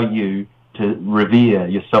allow you to revere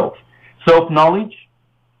yourself. Self-knowledge,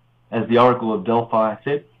 as the Oracle of Delphi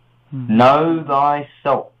said, know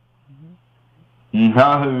thyself.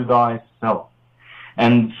 Know thyself.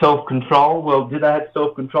 And self-control, well, do they have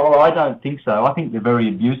self-control? I don't think so. I think they're very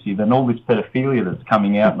abusive, and all this pedophilia that's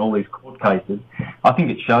coming out and all these court cases, I think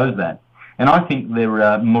it shows that. And I think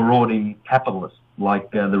they're marauding capitalists, like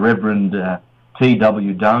the Reverend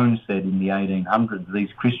T.W. Doane said in the 1800s.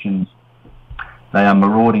 These Christians, they are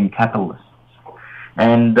marauding capitalists.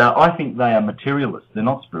 And I think they are materialists. They're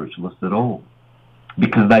not spiritualists at all,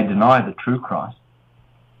 because they deny the true Christ,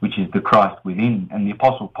 which is the Christ within. And the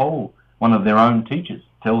Apostle Paul, one of their own teachers,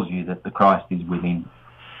 tells you that the Christ is within,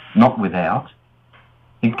 not without.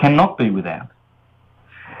 It cannot be without.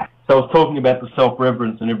 So I was talking about the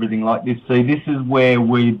self-reverence and everything like this. See, this is where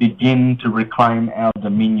we begin to reclaim our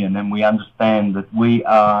dominion, and we understand that we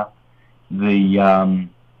are divine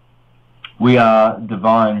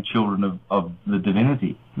children of the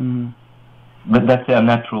divinity. But that's our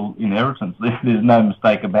natural inheritance. There's no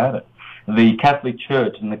mistake about it. The Catholic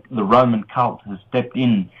Church and the Roman cult has stepped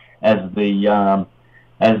in as the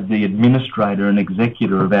administrator and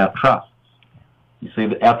executor of our trusts. You see,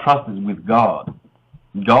 that our trust is with God.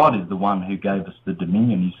 God is the one who gave us the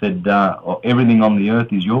dominion. He said, everything on the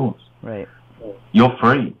earth is yours. Right. You're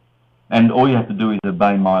free. And all you have to do is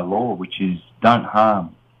obey my law, which is don't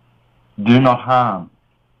harm. Do not harm.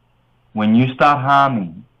 When you start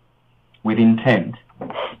harming with intent,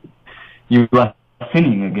 you are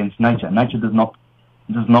sinning against nature. Nature does not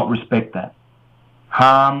respect that.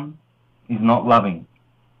 Harm is not loving.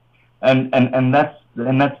 And that's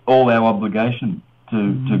all our obligation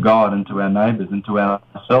to God and to our neighbours and to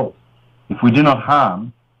ourselves. If we do not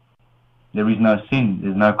harm, there is no sin,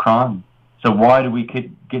 there's no crime. So why do we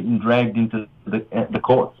keep getting dragged into the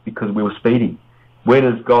courts? Because we were speeding. Where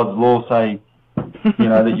does God's law say,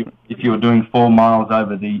 that if you were doing 4 miles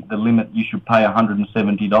over the limit, you should pay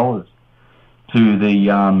 $170 to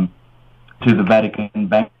the Vatican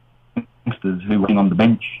banksters who were on the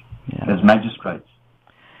bench as magistrates?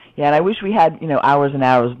 Yeah, and I wish we had, hours and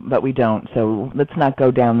hours, but we don't. So let's not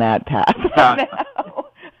go down that path right now.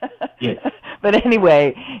 Yes. But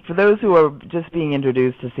anyway, for those who are just being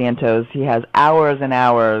introduced to Santos, he has hours and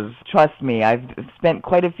hours. Trust me, I've spent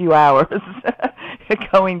quite a few hours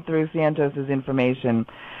going through Santos's information.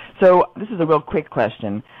 So this is a real quick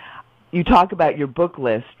question. You talk about your book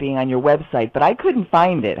list being on your website, but I couldn't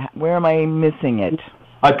find it. Where am I missing it?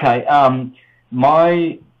 Okay,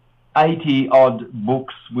 my 80-odd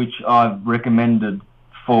books which I've recommended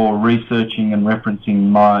for researching and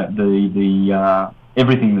referencing the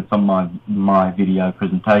everything that's on my video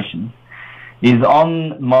presentation is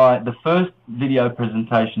on the first video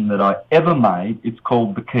presentation that I ever made. It's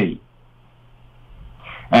called The Key.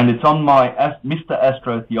 And it's on my Mr.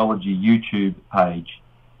 Astrotheology YouTube page.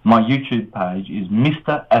 My YouTube page is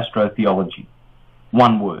Mr. Astrotheology,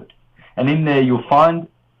 one word. And in there you'll find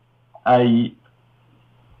a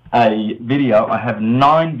video. I have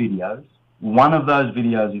 9 videos. One of those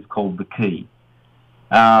videos is called The Key.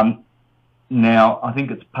 Now, I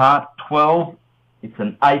think it's part 12. It's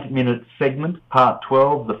an 8-minute segment, part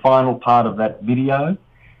 12, the final part of that video.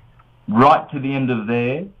 Right to the end of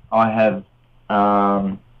there, I have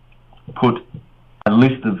put a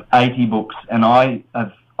list of 80 books, and I've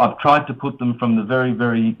tried to put them from the very,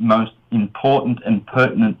 very most important and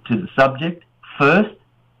pertinent to the subject first,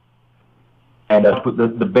 and I've put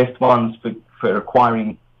the best ones for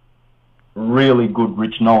acquiring really good,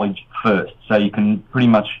 rich knowledge first. So you can pretty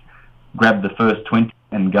much grab the first 20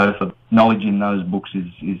 and go for knowledge in those books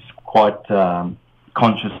is quite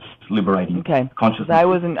conscious, liberating. Okay. I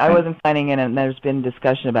wasn't signing in, and there's been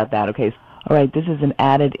discussion about that. Okay. All right. This is an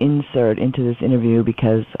added insert into this interview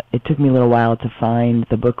because it took me a little while to find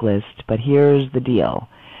the book list. But here's the deal: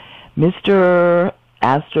 Mr.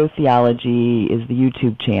 Astrotheology is the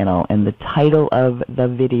YouTube channel, and the title of the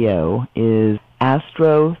video is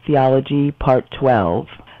Astrotheology Part 12.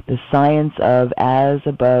 The Science of As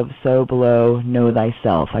Above, So Below, Know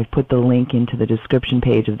Thyself. I've put the link into the description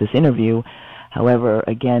page of this interview. However,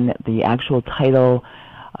 again, the actual title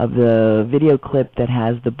of the video clip that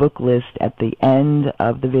has the book list at the end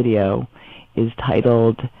of the video is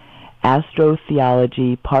titled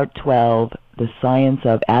Astrotheology Part 12, The Science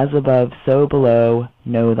of As Above, So Below,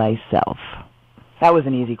 Know Thyself. That was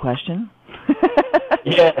an easy question.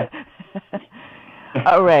 Yeah.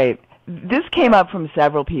 All right. This came up from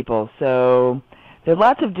several people, so there are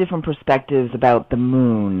lots of different perspectives about the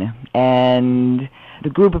moon. And the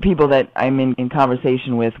group of people that I'm in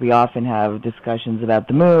conversation with, we often have discussions about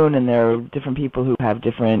the moon, and there are different people who have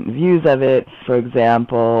different views of it. For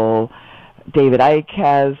example, David Icke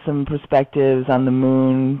has some perspectives on the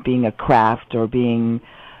moon being a craft or being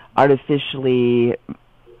artificially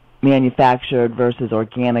manufactured versus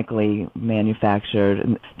organically manufactured.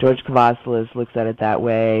 And George Kavasilis looks at it that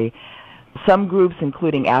way. Some groups,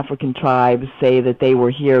 including African tribes, say that they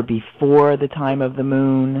were here before the time of the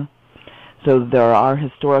moon. So there are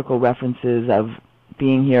historical references of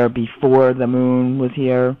being here before the moon was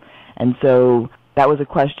here. And so that was a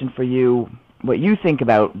question for you, what you think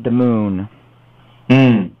about the moon.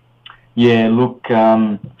 Yeah, look,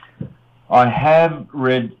 I have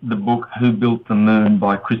read the book Who Built the Moon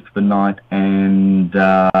by Christopher Knight, and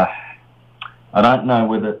I don't know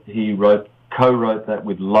whether he co-wrote that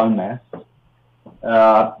with Lomas.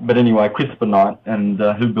 But anyway, Christopher Knight and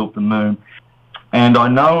Who Built the Moon. And I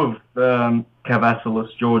know of George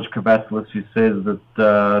Kavasilis, who says that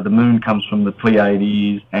the moon comes from the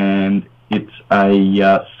Pleiades and it's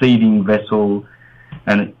a seeding vessel,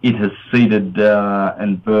 and it has seeded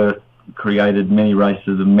and created many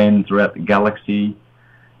races of men throughout the galaxy.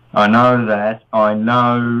 I know that. I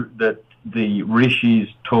know that the rishis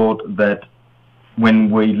taught that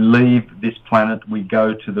when we leave this planet, we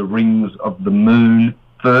go to the rings of the moon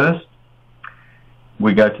first.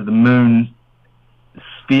 We go to the moon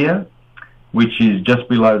sphere, which is just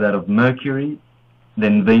below that of Mercury,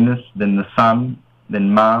 then Venus, then the Sun,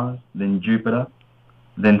 then Mars, then Jupiter,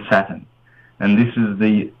 then Saturn. And this is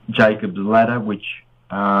the Jacob's ladder, which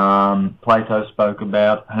Plato spoke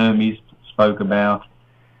about, Hermes spoke about,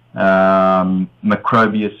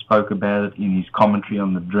 Macrobius spoke about it in his commentary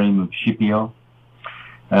on the Dream of Scipio.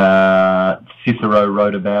 Cicero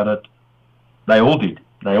wrote about it. They all did.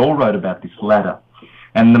 They all wrote about this ladder.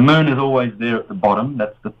 And the moon is always there at the bottom.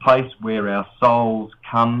 That's the place where our souls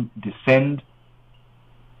descend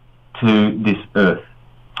to this earth.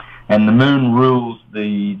 And the moon rules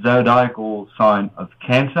the zodiacal sign of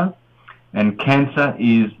Cancer, and Cancer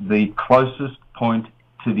is the closest point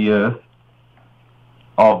to the earth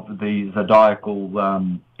of the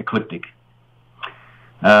zodiacal ecliptic.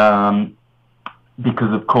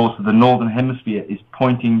 Because, of course, the northern hemisphere is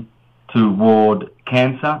pointing toward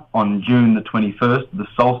Cancer on June the 21st, the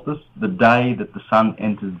solstice, the day that the sun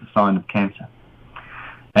enters the sign of Cancer.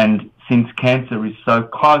 And since Cancer is so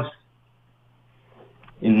close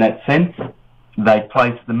in that sense, they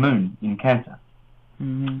place the moon in Cancer,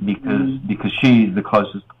 because she is the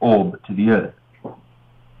closest orb to the earth.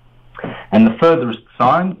 And the furthest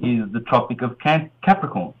sign is the Tropic of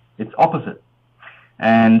Capricorn. It's opposite.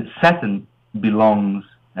 And Saturn belongs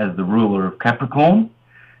as the ruler of Capricorn,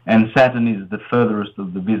 and Saturn is the furthest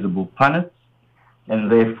of the visible planets,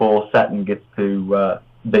 and therefore Saturn gets to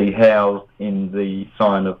be housed in the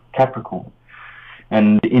sign of Capricorn.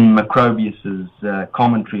 And in Macrobius's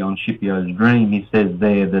commentary on Scipio's dream, he says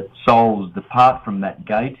there that souls depart from that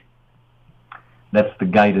gate. That's the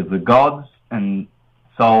gate of the gods, and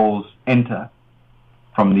souls enter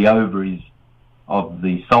from the ovaries of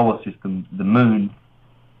the solar system, the moon,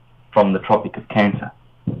 from the Tropic of Cancer.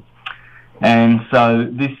 And so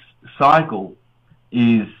this cycle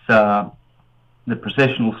is, the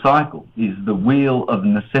processional cycle is the wheel of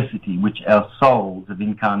necessity which our souls have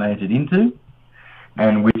incarnated into,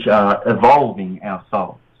 and which are evolving our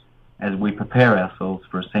souls as we prepare ourselves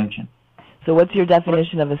for ascension. So what's your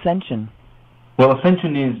definition of ascension? Well,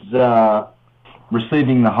 ascension is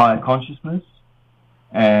receiving the higher consciousness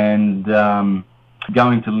and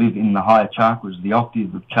going to live in the higher chakras, the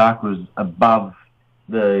octave of chakras above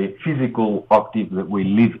the physical octave that we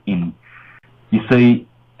live in. You see,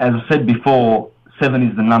 as I said before, 7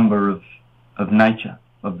 is the number of nature,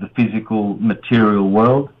 of the physical material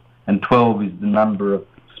world, and 12 is the number of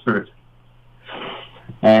spirit.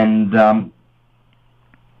 And the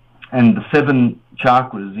 7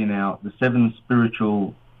 chakras the 7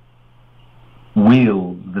 spiritual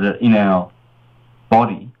wheels that are in our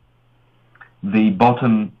body, the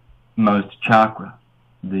bottommost chakra,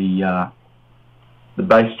 the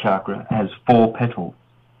base chakra, has 4 petals,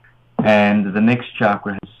 and the next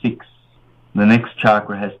chakra has 6. The next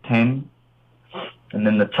chakra has 10, and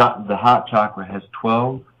then the heart chakra has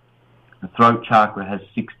 12. The throat chakra has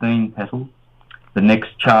 16 petals. The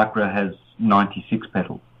next chakra has 96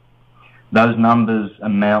 petals. Those numbers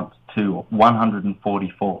amount to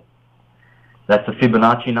 144. That's a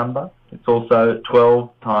Fibonacci number. It's also 12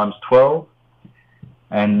 times 12.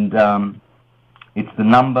 And it's the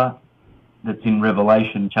number that's in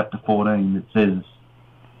Revelation chapter 14 that says,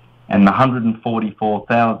 and the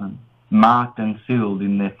 144,000 marked and sealed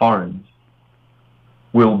in their foreheads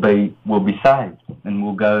will be saved and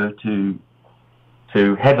will go to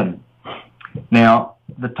heaven. Now,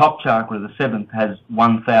 the top chakra, the seventh, has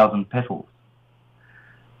 1,000 petals.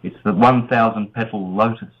 It's the 1,000 petal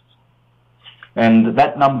lotus. And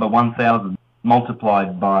that number, 1,000,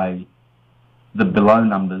 multiplied by the below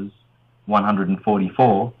numbers,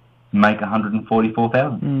 144, make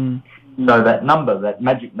 144,000. So that number, that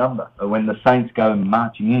magic number, when the saints go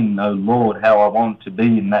marching in, oh Lord, how I want to be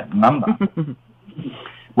in that number.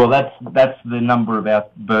 Well, that's the number of our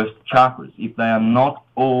burst chakras. If they are not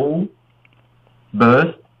all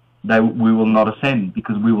burst, we will not ascend,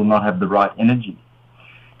 because we will not have the right energy.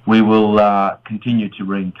 We will continue to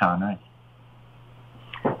reincarnate.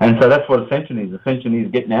 And so that's what ascension is. Ascension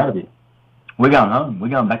is getting out of here. We're going home. We're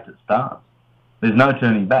going back to the stars. There's no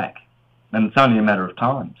turning back. And it's only a matter of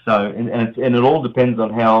time. So, and it all depends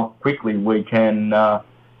on how quickly we can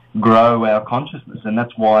grow our consciousness. And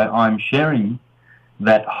that's why I'm sharing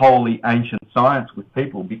that holy ancient science with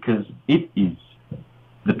people, because it is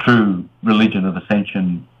the true religion of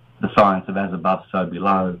ascension, the science of as above, so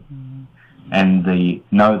below, and the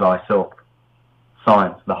know thyself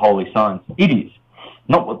science, the holy science. It is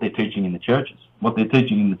not what they're teaching in the churches. What they're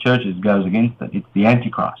teaching in the churches goes against it. It's the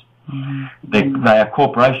Antichrist. They are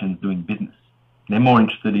corporations doing business. They're more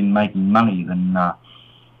interested in making money than,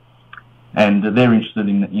 and they're interested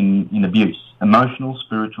in abuse, emotional,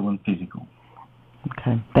 spiritual, and physical.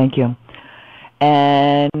 Okay, thank you.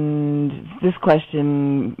 And this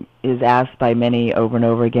question is asked by many over and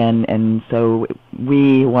over again, and so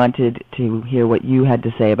we wanted to hear what you had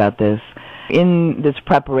to say about this. In this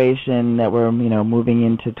preparation that we're, moving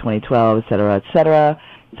into 2012, et cetera,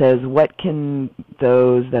 it says, what can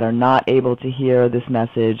those that are not able to hear this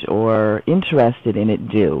message or interested in it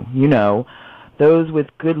do? Those with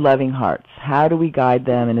good, loving hearts. How do we guide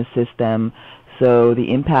them and assist them so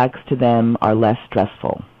the impacts to them are less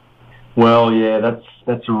stressful? Well, yeah,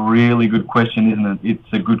 that's a really good question, isn't it?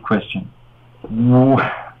 It's a good question.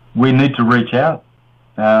 We need to reach out.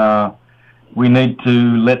 We need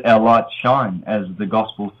to let our light shine, as the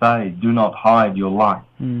Gospel says. Do not hide your light.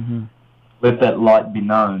 Mm-hmm. Let that light be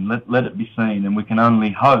known. Let it be seen. And we can only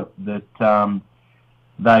hope that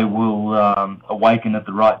they will awaken at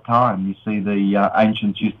the right time. You see, the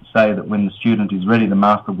ancients used to say that when the student is ready, the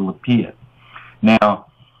master will appear. Now,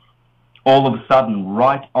 all of a sudden,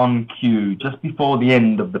 right on cue, just before the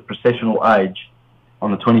end of the processional age,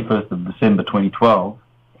 on the 21st of December 2012,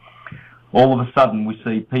 all of a sudden we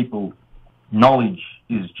see people, knowledge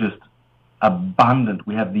is just abundant.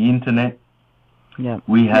 We have the internet. Yeah.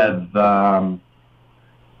 We have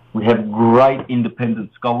great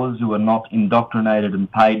independent scholars who are not indoctrinated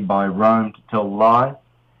and paid by Rome to tell lies.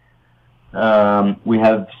 We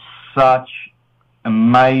have such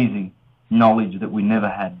amazing knowledge that we never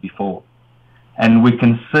had before. And we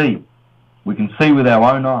can see with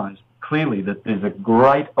our own eyes clearly that there's a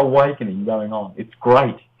great awakening going on. It's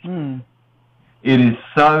great. It is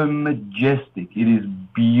so majestic. It is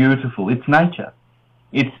beautiful. It's nature.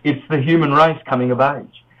 It's the human race coming of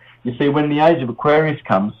age. You see, when the age of Aquarius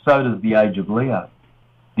comes, so does the age of Leo.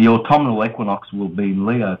 The autumnal equinox will be in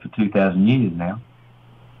Leo for 2,000 years now.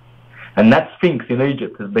 And that Sphinx in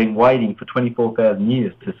Egypt has been waiting for 24,000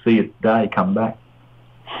 years to see its day come back.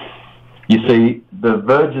 You see, the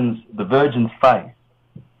virgin's face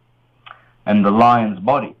and the lion's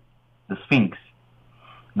body, the Sphinx,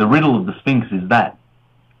 the riddle of the Sphinx is that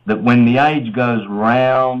when the age goes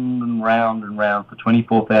round and round and round for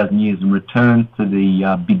 24,000 years and returns to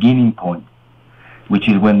the beginning point, which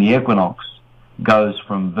is when the equinox goes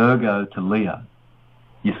from Virgo to Leo,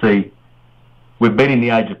 you see, we've been in the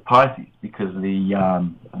age of Pisces because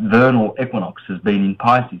the vernal equinox has been in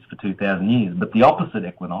Pisces for 2,000 years, but the opposite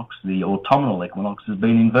equinox, the autumnal equinox, has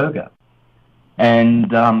been in Virgo.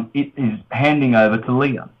 And it is handing over to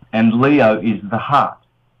Leo. And Leo is the heart.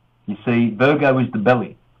 You see, Virgo is the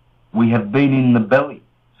belly. We have been in the belly,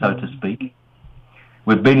 so to speak.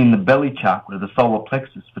 We've been in the belly chakra, the solar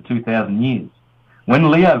plexus, for 2,000 years. When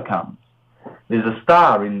Leo comes, there's a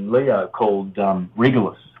star in Leo called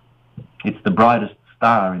Regulus. It's the brightest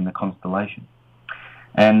star in the constellation.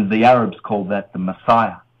 And the Arabs call that the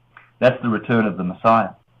Messiah. That's the return of the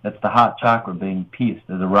Messiah. That's the heart chakra being pierced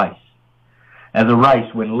as a race. as a race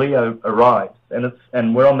when Leo arrives,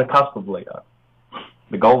 and we're on the cusp of Leo,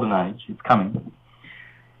 the golden age. It's coming.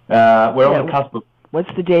 We're on the cusp of. What's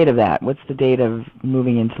the date of that? What's the date of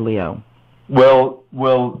moving into Leo? Well,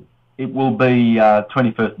 it will be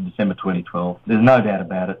 21st of December 2012. There's no doubt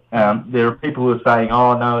about it. There are people who are saying,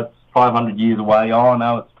 oh, no, it's 500 years away. Oh,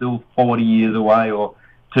 no, it's still 40 years away or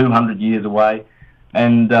 200 years away.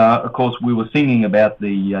 And, of course, we were singing about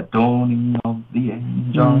the dawning of the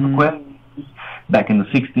age of Aquarius back in the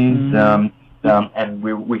 60s. And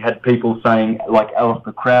we had people saying, like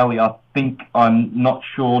Alistair Crowley, I think, I'm not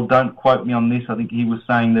sure, don't quote me on this, I think he was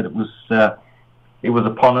saying that it was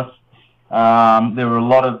upon us. There were a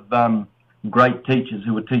lot of great teachers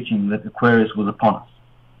who were teaching that Aquarius was upon us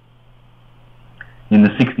in the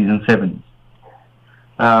 60s and 70s.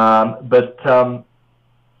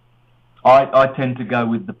 I tend to go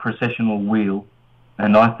with the precessional wheel,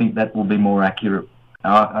 and I think that will be more accurate.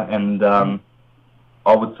 I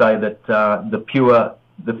would say that the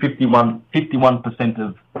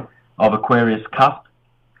 51% of Aquarius cusp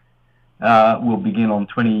will begin on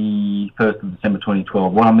 21st of December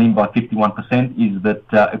 2012. What I mean by 51% is that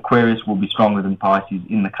Aquarius will be stronger than Pisces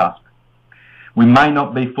in the cusp. We may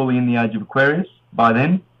not be fully in the age of Aquarius by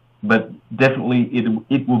then, but definitely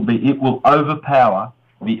it will overpower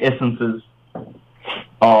the essences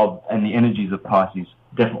of and the energies of Pisces.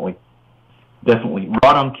 Definitely.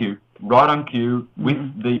 Right on cue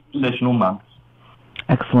with the sessional months.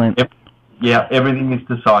 Excellent. Yep. Yeah, everything is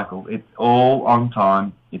to cycle. It's all on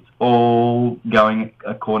time. It's all going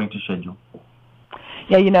according to schedule.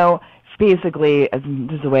 Yeah, basically,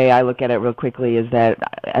 just the way I look at it real quickly is that,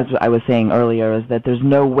 as I was saying earlier, is that there's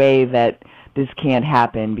no way that this can't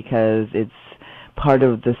happen because it's part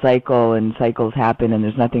of the cycle and cycles happen and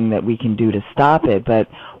there's nothing that we can do to stop it. But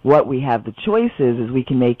what we have the choice is we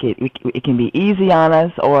can make it, it can be easy on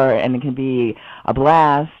us and it can be a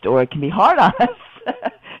blast or it can be hard on us.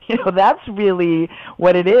 That's really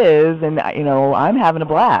what it is, and I'm having a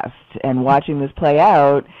blast and watching this play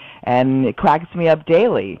out, and it cracks me up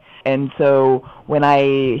daily. And so when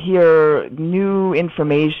I hear new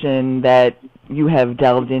information that you have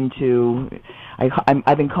delved into,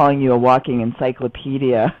 I've been calling you a walking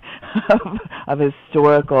encyclopedia of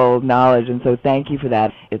historical knowledge, and so thank you for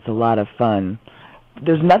that. It's a lot of fun.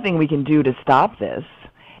 There's nothing we can do to stop this.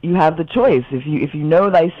 You have the choice. If you know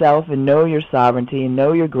thyself and know your sovereignty and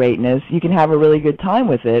know your greatness, you can have a really good time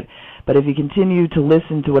with it. But if you continue to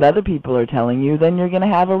listen to what other people are telling you, then you're going to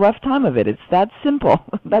have a rough time of it. It's that simple.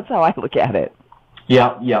 That's how I look at it.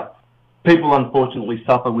 Yeah. People unfortunately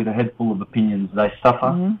suffer with a head full of opinions. They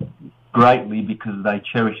suffer greatly because they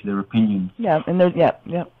cherish their opinions. Yeah, and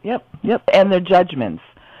and their judgments.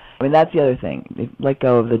 I mean, that's the other thing. Let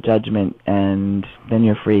go of the judgment, and then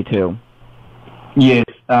you're free too. Yes,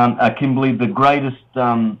 Kimberley, the greatest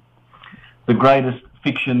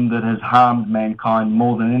fiction that has harmed mankind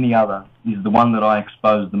more than any other is the one that I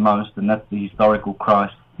expose the most, and that's the historical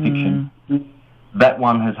Christ fiction. That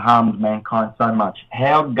one has harmed mankind so much.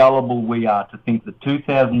 How gullible we are to think that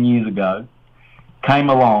 2,000 years ago came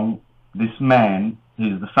along this man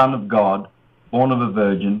who is the Son of God, born of a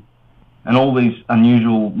virgin, and all these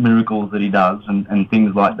unusual miracles that he does and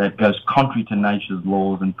things like that, goes contrary to nature's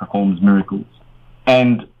laws and performs miracles.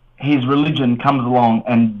 And his religion comes along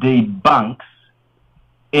and debunks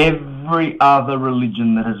every other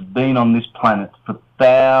religion that has been on this planet for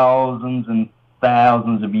thousands and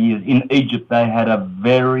thousands of years. In Egypt, they had a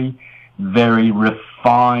very, very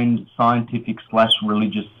refined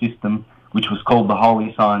scientific/religious system, which was called the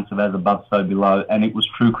holy science of as above, so below, and it was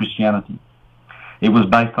true Christianity. It was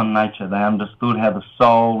based on nature. They understood how the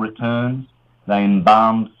soul returns. They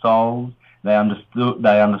embalmed souls. They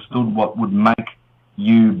understood what would make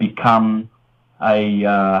you become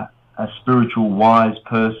a spiritual wise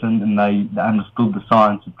person, and they understood the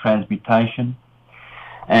science of transmutation.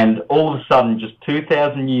 And all of a sudden, just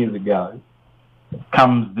 2,000 years ago,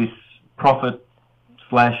 comes this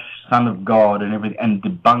prophet/son of God and everything, and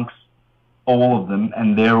debunks all of them,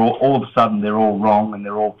 and all of a sudden they're all wrong and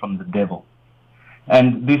they're all from the devil.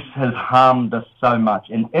 And this has harmed us so much.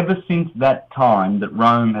 And ever since that time that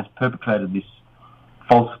Rome has perpetrated this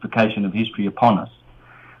falsification of history upon us,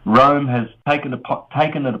 Rome has taken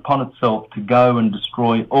it upon itself to go and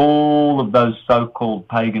destroy all of those so-called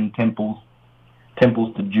pagan temples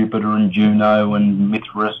to Jupiter and Juno and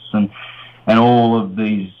Mithras and all of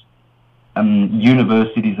these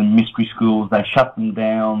universities and mystery schools. They shut them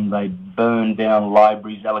down. They burned down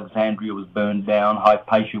libraries. Alexandria was burned down.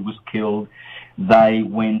 Hypatia was killed. They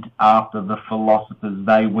went after the philosophers.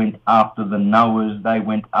 They went after the knowers. They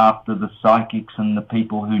went after the psychics and the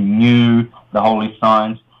people who knew the holy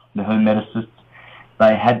science, the hermeticists.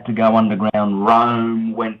 They had to go underground.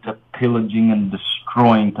 Rome went to pillaging and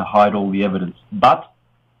destroying to hide all the evidence. But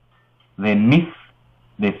their myth,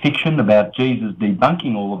 their fiction about Jesus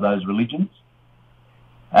debunking all of those religions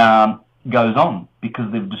goes on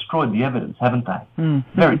because they've destroyed the evidence, haven't they?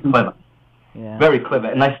 Very clever. Yeah. Very clever.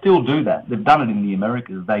 And they still do that. They've done it in the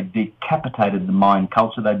Americas. They decapitated the Mayan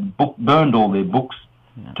culture. They burned all their books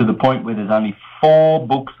to the point where there's only 4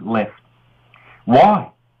 books left. Why?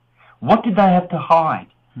 What did they have to hide?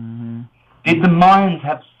 Did the Mayans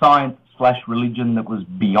have science/religion that was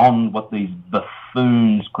beyond what these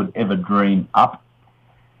buffoons could ever dream up?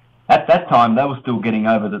 At that time, they were still getting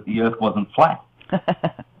over that the earth wasn't flat.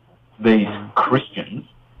 These Christians,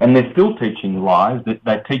 and they're still teaching lies, that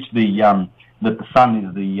they teach that the sun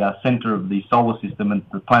is the center of the solar system and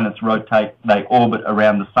the planets rotate, they orbit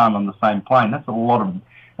around the sun on the same plane. That's a load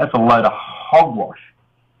of hogwash.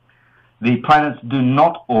 The planets do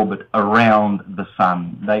not orbit around the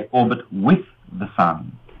sun. They orbit with the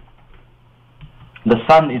sun. The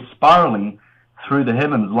sun is spiraling through the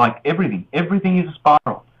heavens like everything. Everything is a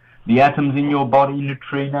spiral. The atoms in your body,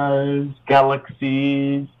 neutrinos,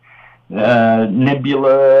 galaxies,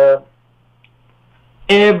 nebula,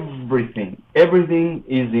 everything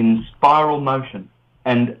is in spiral motion.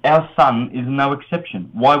 And our sun is no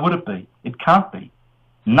exception. Why would it be? It can't be.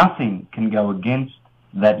 Nothing can go against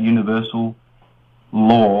that universal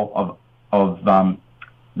law of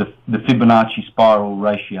the Fibonacci spiral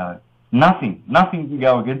ratio. Nothing can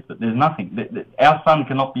go against it. There's nothing. Our sun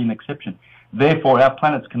cannot be an exception. Therefore, our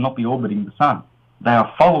planets cannot be orbiting the sun. They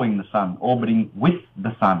are following the sun, orbiting with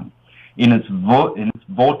the sun in its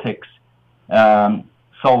vortex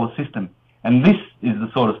solar system. And this is the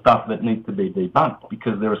sort of stuff that needs to be debunked,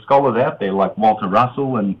 because there are scholars out there like Walter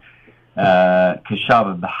Russell and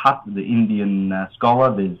Keshava Bhatt, the Indian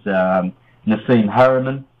scholar. There's Nassim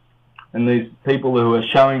Harriman, and these people who are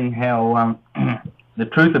showing how the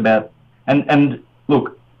truth about... And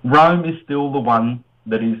look, Rome is still the one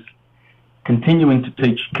that is continuing to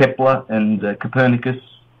teach Kepler and Copernicus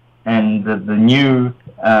and the new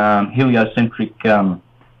heliocentric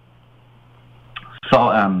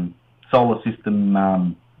solar system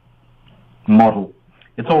model.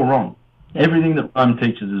 It's all wrong. Everything that Rome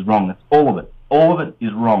teaches is wrong. It's all of it. All of it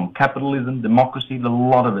is wrong. Capitalism, democracy, the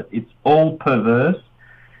lot of it. It's all perverse,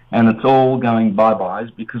 and it's all going bye-byes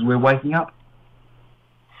because we're waking up.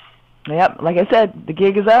 Yep, like I said, the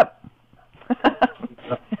gig is up.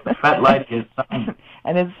 The fat lady is something.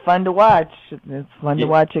 And it's fun to watch. It's fun to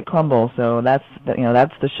watch it crumble. So that's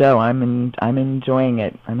the show. I'm enjoying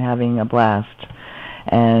it. I'm having a blast.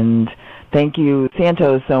 And thank you,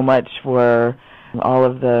 Santos, so much for all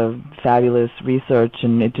of the fabulous research.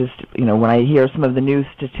 And it just, when I hear some of the new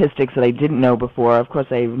statistics that I didn't know before, of course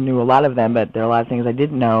I knew a lot of them, but there are a lot of things I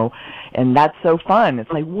didn't know. And that's so fun.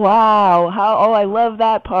 It's like, wow, I love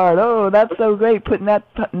that part. Oh, that's so great, putting that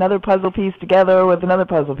another puzzle piece together with another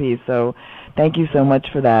puzzle piece. So thank you so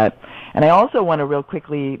much for that. And I also want to real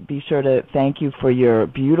quickly be sure to thank you for your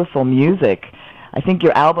beautiful music. I think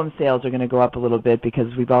your album sales are going to go up a little bit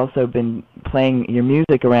because we've also been playing your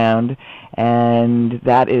music around, and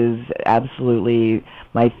that is absolutely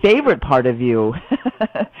my favorite part of you.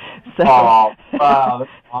 So, oh, wow,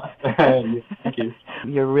 that's nice. Thank you.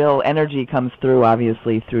 Your real energy comes through,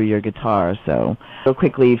 obviously, through your guitar. So, real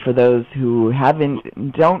quickly, for those who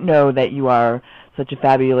don't know that you are such a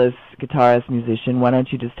fabulous guitarist, musician, why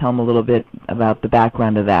don't you just tell them a little bit about the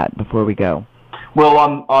background of that before we go? Well,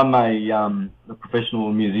 I'm a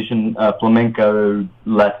professional musician, flamenco,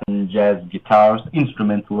 Latin, jazz guitarist,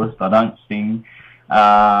 instrumentalist. I don't sing,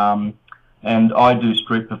 and I do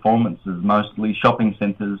street performances, mostly shopping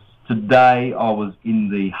centres. Today I was in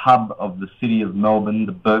the hub of the city of Melbourne,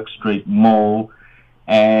 the Burke Street Mall,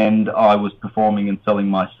 and I was performing and selling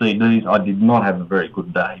my CDs. I did not have a very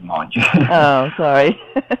good day, mind you. Oh, sorry.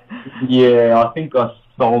 Yeah, I think I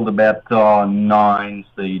sold about 9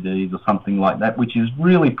 CDs or something like that, which is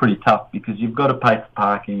really pretty tough because you've got to pay for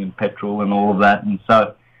parking and petrol and all of that. And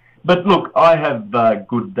so, but look, I have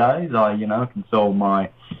good days. I can sell my,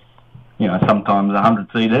 sometimes 100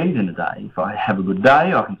 CDs in a day. If I have a good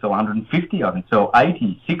day, I can sell 150. I can sell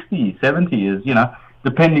 80, 60, 70,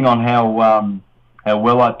 depending on how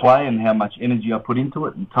well I play and how much energy I put into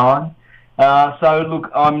it and time. So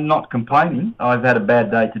look, I'm not complaining. I've had a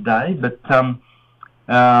bad day today, but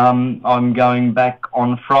I'm going back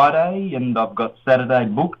on Friday, and I've got Saturday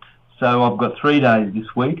booked, so I've got 3 days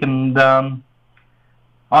this week, and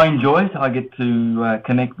I enjoy it. I get to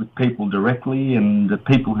connect with people directly, and the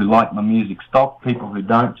people who like my music stop, people who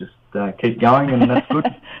don't just keep going, and that's good.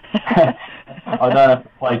 I don't have to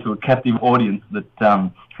play to a captive audience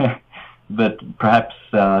that but perhaps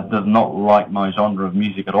does not like my genre of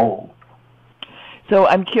music at all. So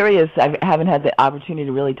I'm curious, I haven't had the opportunity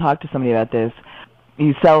to really talk to somebody about this.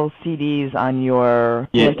 You sell CDs on your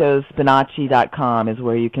SantosBonacci.com is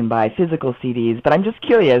where you can buy physical CDs, but I'm just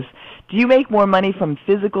curious, do you make more money from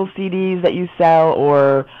physical CDs that you sell,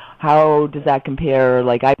 or how does that compare?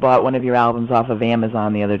 Like, I bought one of your albums off of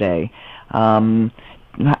Amazon the other day. I'm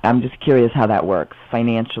just curious how that works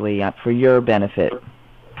financially for your benefit.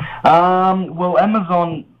 Well,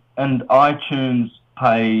 Amazon and iTunes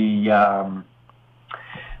pay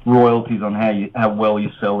royalties on how well you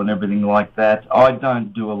sell and everything like that. I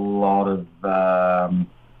don't do a lot of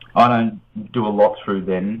through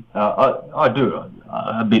them. I do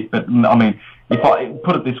a bit, but I mean, if I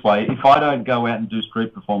put it this way, if I don't go out and do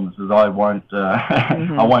street performances, I won't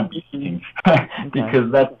I won't be singing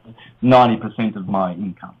because that's 90% of my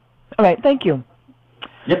income. All right, thank you.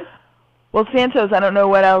 Yep. Well, Santos, I don't know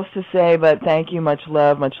what else to say, but thank you, much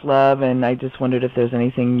love, and I just wondered if there's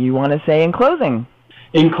anything you want to say in closing.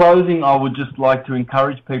 In closing, I would just like to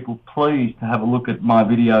encourage people, please, to have a look at my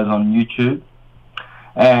videos on YouTube,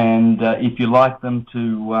 and if you like them,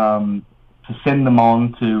 to send them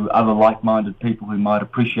on to other like-minded people who might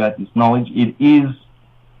appreciate this knowledge. It is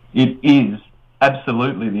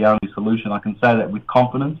absolutely the only solution. I can say that with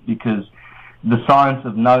confidence, because the science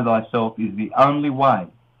of know thyself is the only way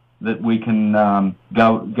that we can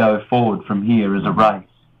go forward from here as a race,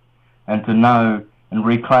 and to know and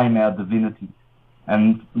reclaim our divinity.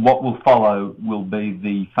 And what will follow will be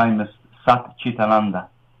the famous Sat Chitananda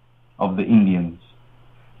of the Indians.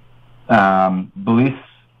 Bliss,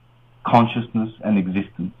 consciousness and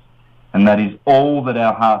existence. And that is all that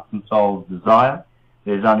our hearts and souls desire.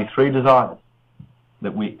 There's only 3 desires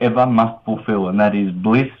that we ever must fulfill, and that is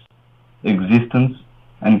bliss, existence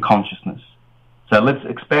and consciousness. So let's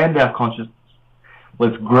expand our consciousness,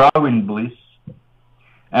 let's grow in bliss,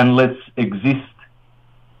 and let's exist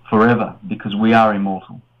forever, because we are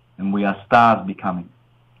immortal and we are stars becoming.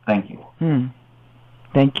 Thank you.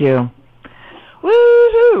 Thank you.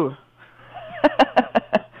 Woo-hoo!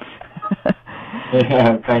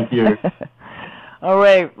 Yeah, thank you. All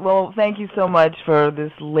right. Well, thank you so much for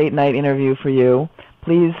this late night interview for you.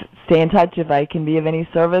 Please stay in touch. If I can be of any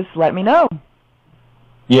service, let me know.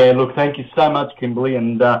 Yeah, look, thank you so much, Kimberley,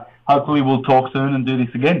 and hopefully we'll talk soon and do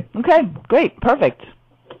this again. Okay, great. Perfect.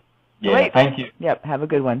 Yeah, great. Thank you. Yep, have a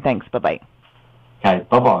good one. Thanks. Bye-bye. Okay,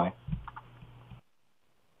 bye-bye.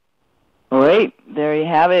 All right, there you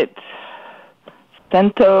have it.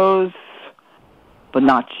 Santos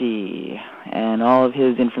Bonacci, and all of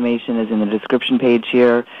his information is in the description page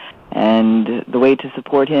here. And the way to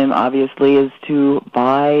support him, obviously, is to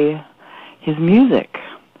buy his music,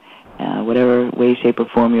 whatever way, shape, or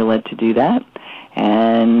form you're led to do that.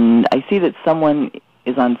 And I see that someone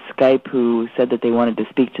is on Skype who said that they wanted to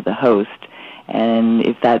speak to the host. And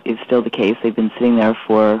if that is still the case, they've been sitting there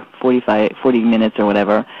for 40 minutes or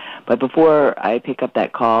whatever. But before I pick up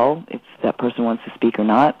that call, if that person wants to speak or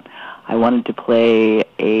not, I wanted to play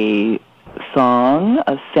a song,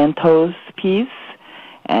 a Santos piece,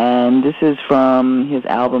 and this is from his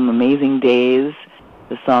album Amazing Days.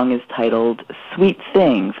 The song is titled Sweet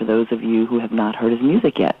Thing, for those of you who have not heard his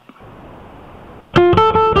music yet.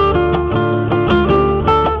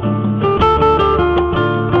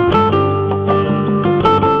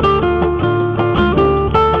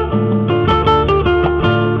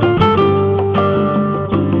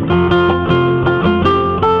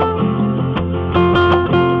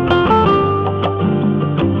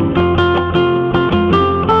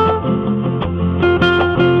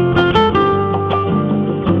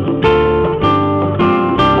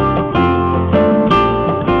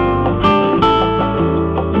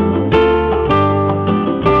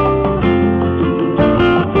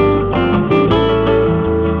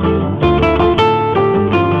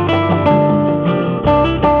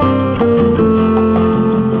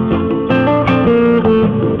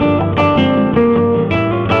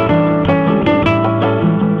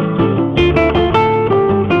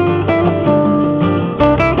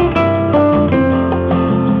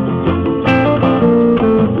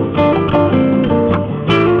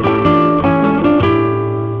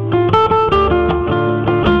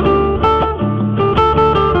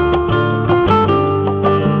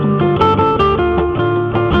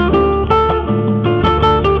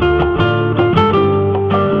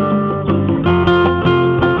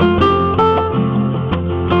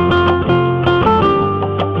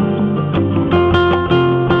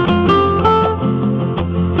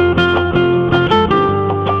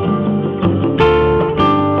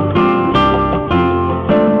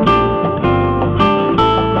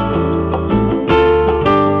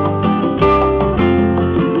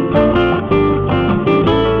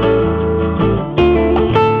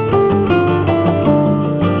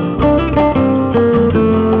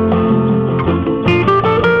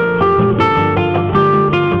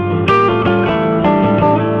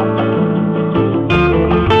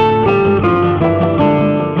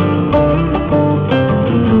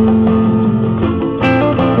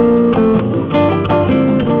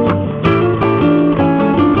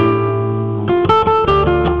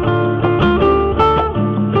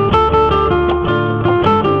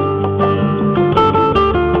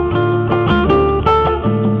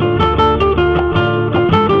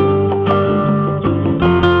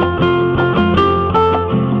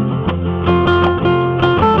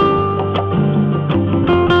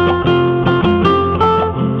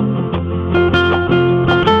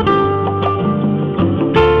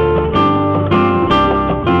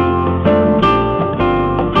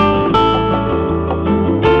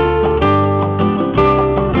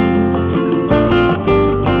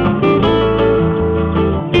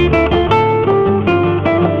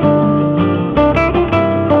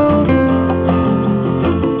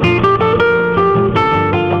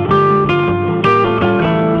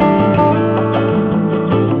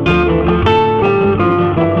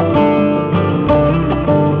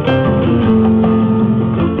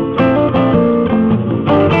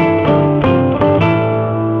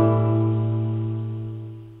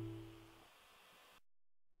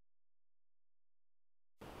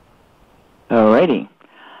 Alrighty.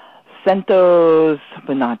 Santos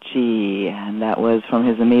Bonacci, and that was from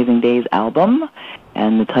his Amazing Days album,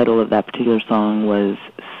 and the title of that particular song was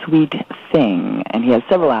Sweet Thing. And he has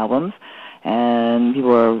several albums, and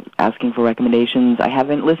people are asking for recommendations. I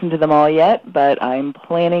haven't listened to them all yet, but I'm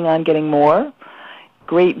planning on getting more.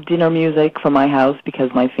 Great dinner music from my house,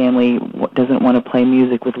 because my family doesn't want to play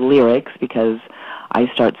music with lyrics because I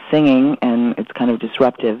start singing and it's kind of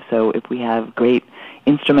disruptive. So if we have great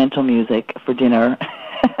instrumental music for dinner,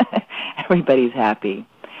 everybody's happy.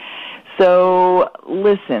 So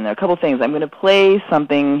listen, a couple things. I'm going to play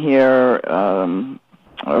something here, or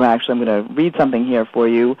actually I'm going to read something here for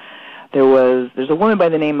you. There's a woman by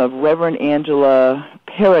the name of Reverend Angela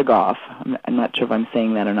Paragoff, I'm not sure if I'm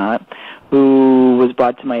saying that or not, who was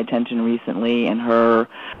brought to my attention recently, and her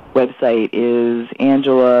website is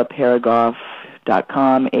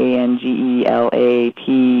angelaparagoff.com,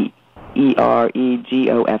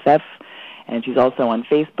 ANGELAPEREGOFF, and she's also on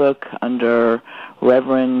Facebook under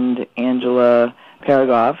Reverend Angela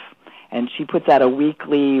Paragoff. And she puts out a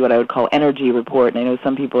weekly, what I would call, energy report. And I know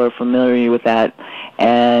some people are familiar with that.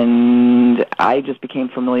 And I just became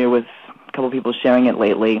familiar with a couple of people sharing it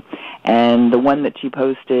lately. And the one that she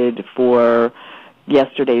posted for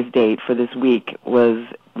yesterday's date for this week was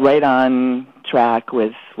right on track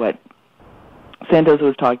with what Santos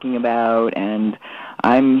was talking about. And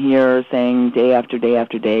I'm here saying day after day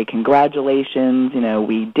after day, congratulations,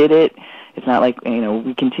 we did it. It's not like,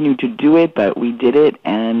 we continue to do it, but we did it,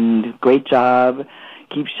 and great job.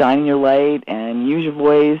 Keep shining your light and use your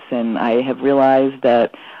voice. And I have realized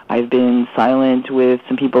that I've been silent with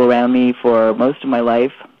some people around me for most of my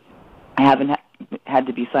life. I haven't had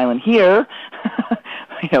to be silent here,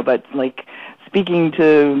 but like speaking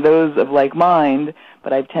to those of like mind,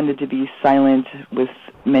 but I've tended to be silent with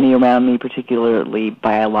many around me, particularly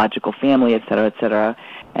biological family, et cetera, et cetera.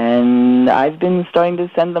 And I've been starting to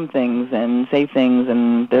send them things and say things,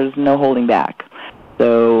 and there's no holding back.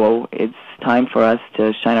 So it's time for us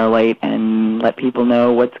to shine our light and let people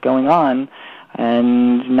know what's going on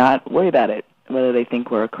and not worry about it, whether they think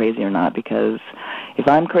we're crazy or not, because if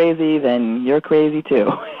I'm crazy, then you're crazy too,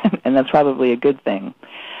 and that's probably a good thing.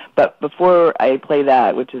 But before I play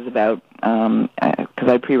that, which is about, because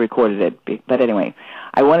I pre-recorded it, but anyway,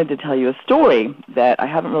 I wanted to tell you a story that I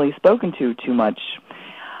haven't really spoken to too much.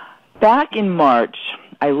 Back in March,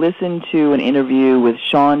 I listened to an interview with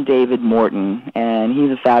Sean David Morton, and he's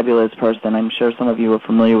a fabulous person. I'm sure some of you are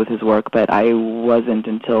familiar with his work, but I wasn't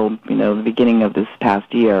until, the beginning of this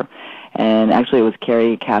past year. And actually it was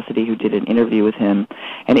Carrie Cassidy who did an interview with him.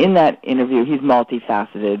 And in that interview, he's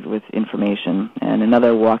multifaceted with information and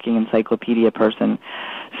another walking encyclopedia person.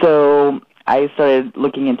 So I started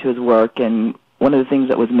looking into his work, and one of the things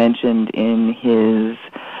that was mentioned in his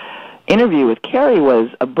interview with Carrie was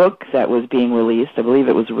a book that was being released. I believe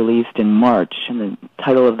it was released in March, and the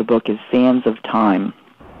title of the book is Sands of Time.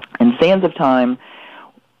 And Sands of Time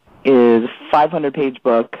is a 500-page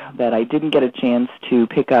book that I didn't get a chance to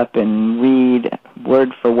pick up and read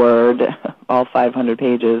word for word, all 500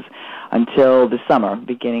 pages, until the summer, the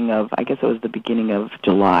beginning of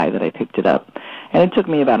July that I picked it up. And it took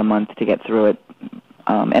me about a month to get through it,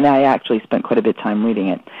 and I actually spent quite a bit of time reading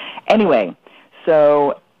it. Anyway,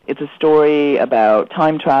 so it's a story about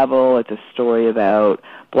time travel. It's a story about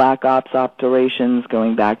black ops operations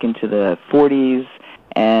going back into the 40s,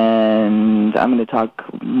 and I'm going to talk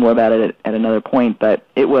more about it at another point, but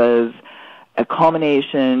it was a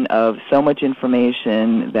culmination of so much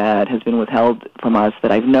information that has been withheld from us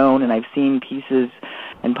that I've known, and I've seen pieces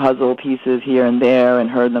and puzzle pieces here and there and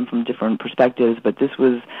heard them from different perspectives, but this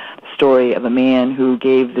was the story of a man who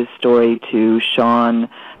gave this story to Sean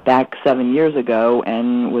back 7 years ago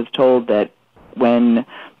and was told that when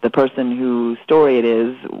the person whose story it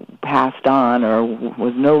is passed on or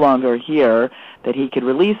was no longer here, that he could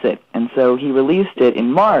release it. And so he released it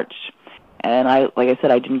in March. And like I said,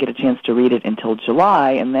 I didn't get a chance to read it until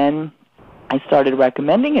July, and then I started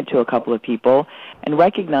recommending it to a couple of people and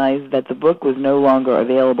recognized that the book was no longer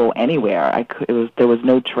available anywhere. There was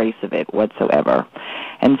no trace of it whatsoever.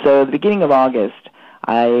 And so at the beginning of August,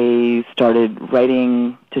 I started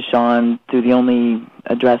writing to Sean through the only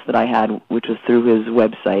address that I had, which was through his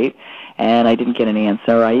website, and I didn't get an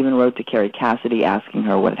answer. I even wrote to Carrie Cassidy asking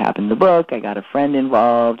her what had happened to the book. I got a friend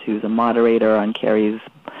involved who's a moderator on Carrie's,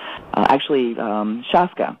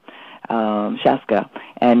 Shaska,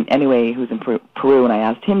 and anyway, who's in Peru, and I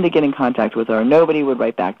asked him to get in contact with her. Nobody would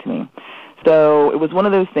write back to me. So it was one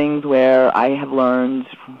of those things where I have learned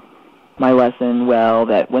my lesson well,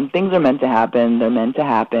 that when things are meant to happen, they're meant to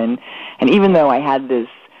happen. And even though I had this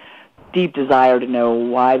deep desire to know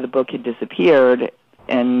why the book had disappeared,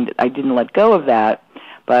 and I didn't let go of that.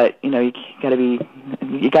 But you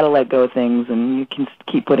gotta let go of things, and you can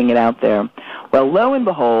keep putting it out there. Well, lo and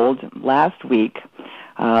behold, last week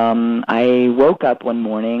I woke up one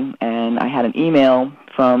morning and I had an email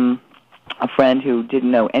from a friend who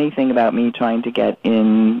didn't know anything about me trying to get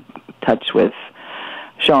in touch with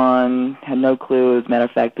Sean. Had no clue. As a matter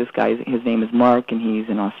of fact, this guy, his name is Mark, and he's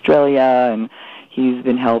in Australia, and he's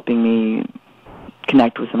been helping me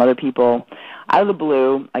connect with some other people. Out of the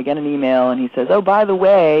blue, I get an email, and he says, "Oh, by the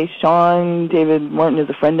way, Sean David Morton is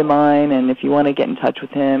a friend of mine, and if you want to get in touch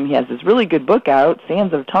with him, he has this really good book out,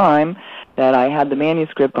 Sands of Time, that I had the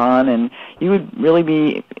manuscript on, and you would really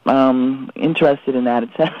be interested in that,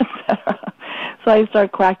 etc., etc." So I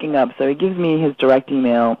start cracking up. So he gives me his direct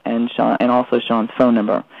email and also Sean's phone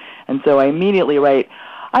number. And so I immediately write,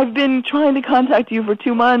 "I've been trying to contact you for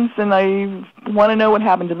 2 months, and I want to know what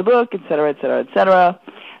happened to the book, etc., etc., etc."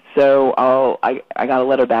 So I got a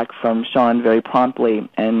letter back from Sean very promptly,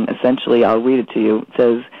 and essentially I'll read it to you. It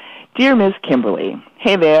says, "Dear Miss Kimberley,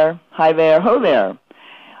 hey there, hi there, ho there.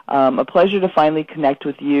 A pleasure to finally connect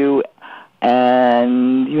with you,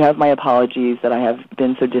 and you have my apologies that I have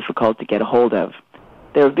been so difficult to get a hold of.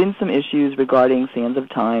 There have been some issues regarding Sands of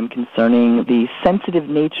Time concerning the sensitive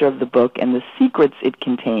nature of the book and the secrets it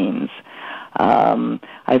contains.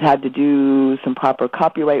 I've had to do some proper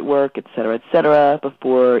copyright work, etc.,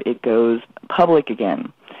 before it goes public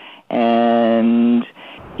again." And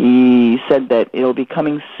he said that it'll be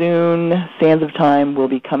coming soon. Sands of Time will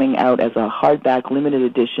be coming out as a hardback limited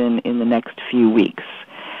edition in the next few weeks.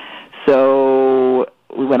 So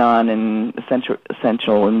we went on in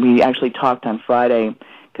Essential, and we actually talked on Friday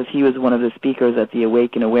because he was one of the speakers at the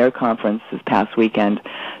Awake and Aware conference this past weekend.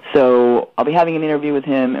 So I'll be having an interview with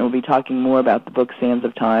him, and we'll be talking more about the book Sands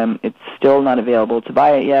of Time. It's still not available to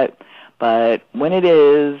buy it yet, but when it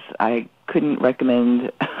is, I couldn't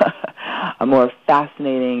recommend a more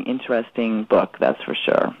fascinating, interesting book, that's for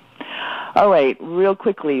sure. All right, real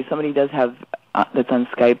quickly, somebody does have, that's on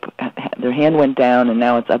Skype, their hand went down, and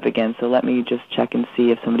now it's up again, so let me just check and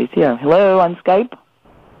see if somebody's here. Hello, on Skype?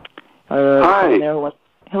 Hi.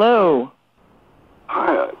 Hello.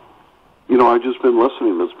 Hi. I've just been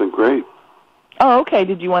listening. It's been great. Oh, okay.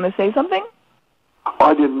 Did you want to say something?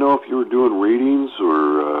 I didn't know if you were doing readings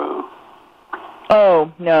or...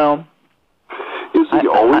 Oh, no. Is he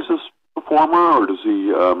always a performer, or does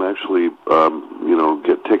he actually,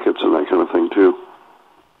 get tickets and that kind of thing, too?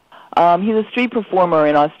 He's a street performer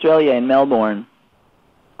in Australia, in Melbourne.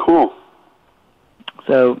 Cool.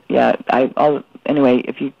 So, yeah, anyway,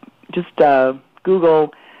 if you just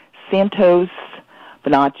Google Santos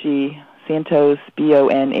Bonacci, Santos,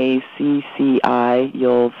 Bonacci,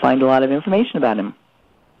 you'll find a lot of information about him.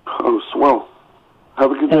 Oh, swell.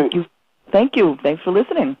 Have a good day. Thank you. Thanks for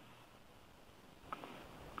listening.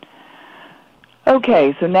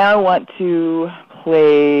 Okay, so now I want to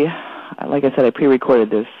play, like I said, I pre-recorded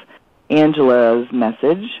this, Angela's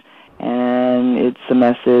message, and it's a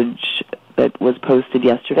message that was posted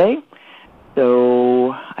yesterday.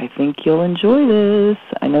 So I think you'll enjoy this.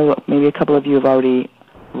 I know maybe a couple of you have already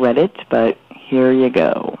read it, but here you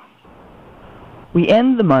go. We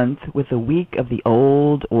end the month with a week of the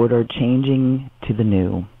old order changing to the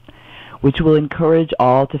new, which will encourage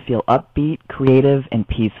all to feel upbeat, creative, and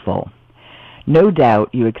peaceful. No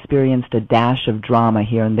doubt you experienced a dash of drama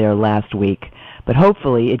here and there last week, but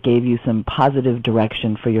hopefully it gave you some positive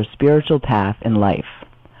direction for your spiritual path in life.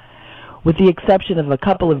 With the exception of a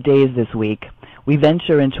couple of days this week, we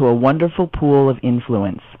venture into a wonderful pool of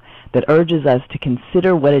influence that urges us to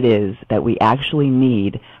consider what it is that we actually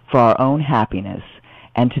need for our own happiness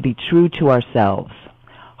and to be true to ourselves.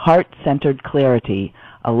 Heart-centered clarity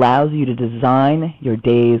allows you to design your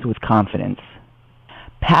days with confidence.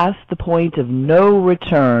 Past the point of no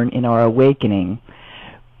return in our awakening,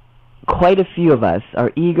 quite a few of us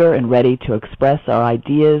are eager and ready to express our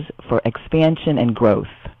ideas for expansion and growth.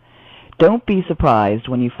 Don't be surprised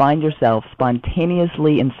when you find yourself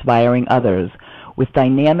spontaneously inspiring others with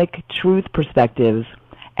dynamic truth perspectives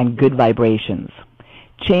and good vibrations.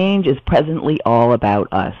 Change is presently all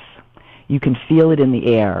about us. You can feel it in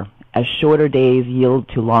the air as shorter days yield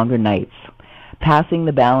to longer nights, passing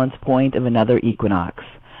the balance point of another equinox.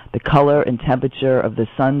 The color and temperature of the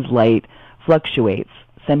sun's light fluctuates,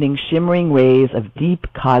 sending shimmering rays of deep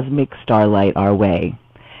cosmic starlight our way.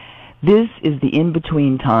 This is the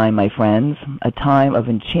in-between time, my friends, a time of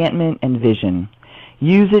enchantment and vision.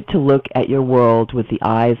 Use it to look at your world with the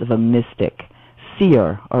eyes of a mystic,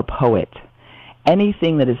 seer, or poet.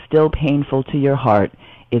 Anything that is still painful to your heart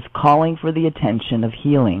is calling for the attention of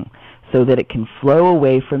healing, so that it can flow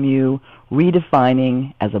away from you,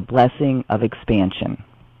 redefining as a blessing of expansion.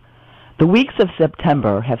 The weeks of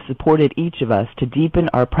September have supported each of us to deepen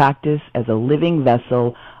our practice as a living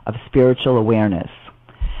vessel of spiritual awareness.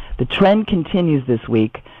 The trend continues this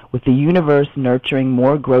week, with the universe nurturing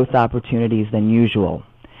more growth opportunities than usual.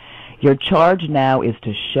 Your charge now is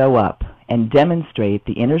to show up and demonstrate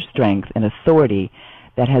the inner strength and authority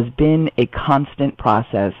that has been a constant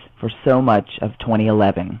process for so much of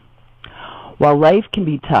 2011. While life can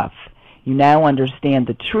be tough, you now understand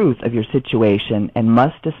the truth of your situation and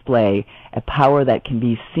must display a power that can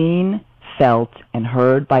be seen, felt, and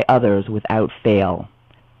heard by others without fail.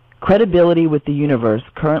 Credibility with the universe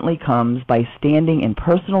currently comes by standing in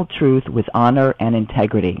personal truth with honor and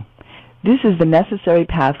integrity. This is the necessary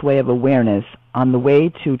pathway of awareness on the way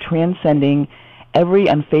to transcending every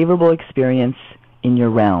unfavorable experience in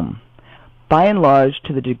your realm. By and large,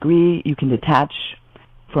 to the degree you can detach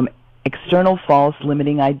from external false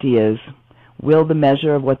limiting ideas, will the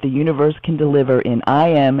measure of what the universe can deliver in I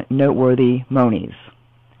am noteworthy monies.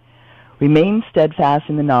 Remain steadfast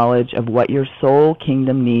in the knowledge of what your soul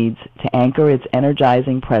kingdom needs to anchor its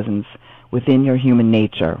energizing presence within your human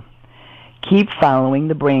nature. Keep following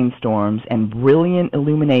the brainstorms and brilliant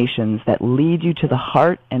illuminations that lead you to the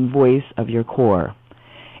heart and voice of your core.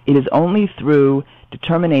 It is only through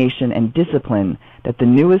determination and discipline that the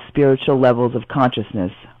newest spiritual levels of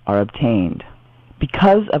consciousness are obtained.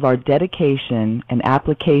 Because of our dedication and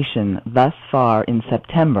application thus far in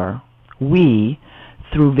September, we,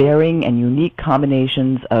 through varying and unique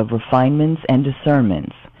combinations of refinements and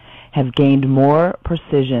discernments, have gained more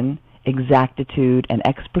precision, exactitude, and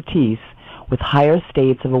expertise with higher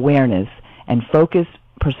states of awareness and focused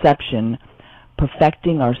perception,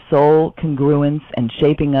 perfecting our soul congruence and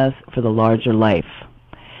shaping us for the larger life.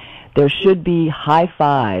 There should be high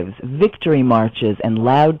fives, victory marches, and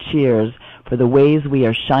loud cheers for the ways we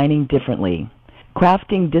are shining differently.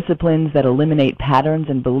 Crafting disciplines that eliminate patterns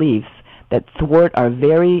and beliefs that thwart our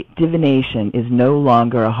very divination is no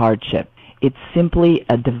longer a hardship. It's simply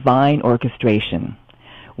a divine orchestration.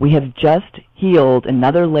 We have just healed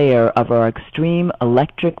another layer of our extreme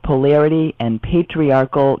electric polarity and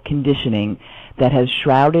patriarchal conditioning that has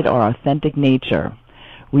shrouded our authentic nature.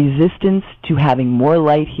 Resistance to having more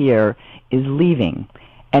light here is leaving,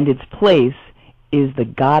 and its place is the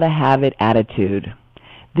gotta have it attitude.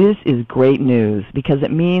 This is great news because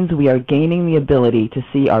it means we are gaining the ability to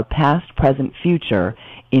see our past, present, future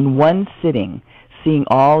in one sitting, seeing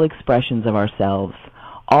all expressions of ourselves,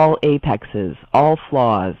 all apexes, all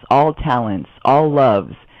flaws, all talents, all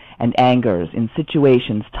loves and angers in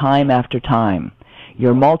situations time after time,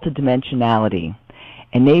 your multidimensionality,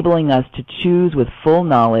 enabling us to choose with full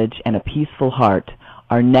knowledge and a peaceful heart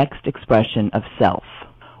our next expression of self.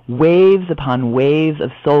 Waves upon waves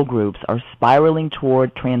of soul groups are spiraling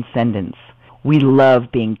toward transcendence. We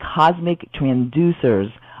love being cosmic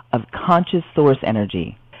transducers of conscious source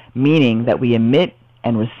energy, meaning that we emit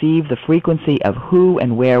and receive the frequency of who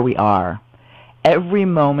and where we are. Every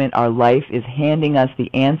moment our life is handing us the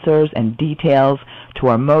answers and details to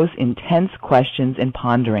our most intense questions and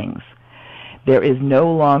ponderings. There is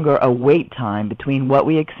no longer a wait time between what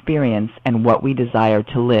we experience and what we desire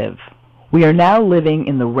to live. We are now living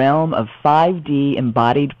in the realm of 5D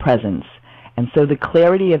embodied presence, and so the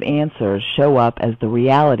clarity of answers show up as the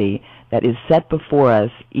reality that is set before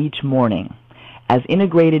us each morning. As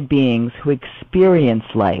integrated beings who experience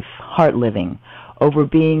life, heart living, over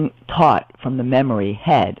being taught from the memory,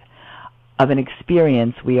 head, of an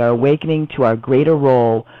experience, we are awakening to our greater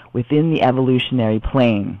role within the evolutionary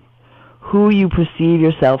plane. Who you perceive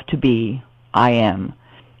yourself to be, I am,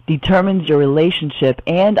 determines your relationship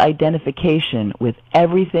and identification with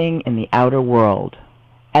everything in the outer world.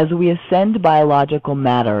 As we ascend biological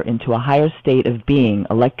matter into a higher state of being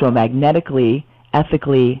electromagnetically,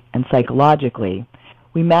 ethically, and psychologically,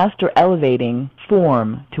 we master elevating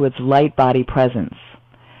form to its light body presence.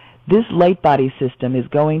 This light body system is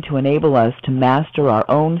going to enable us to master our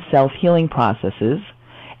own self-healing processes,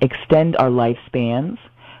 extend our lifespans,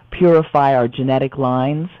 purify our genetic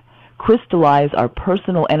lines, crystallize our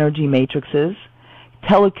personal energy matrices,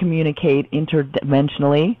 telecommunicate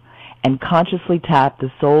interdimensionally, and consciously tap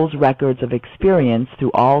the soul's records of experience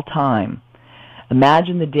through all time.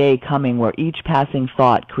 Imagine the day coming where each passing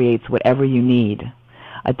thought creates whatever you need.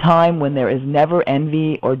 A time when there is never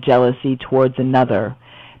envy or jealousy towards another,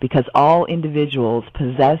 because all individuals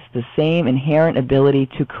possess the same inherent ability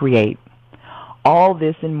to create. All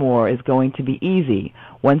this and more is going to be easy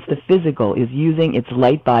once the physical is using its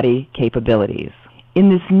light body capabilities. In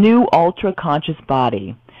this new ultra-conscious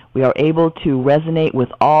body, we are able to resonate with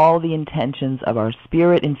all the intentions of our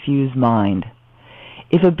spirit-infused mind.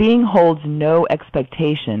 If a being holds no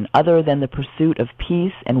expectation other than the pursuit of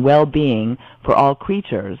peace and well-being for all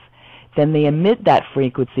creatures, then they emit that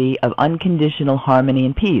frequency of unconditional harmony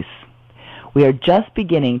and peace. We are just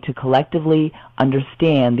beginning to collectively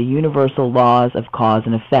understand the universal laws of cause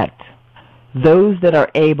and effect. Those that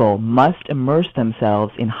are able must immerse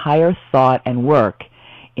themselves in higher thought and work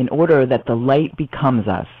in order that the light becomes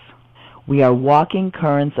us. We are walking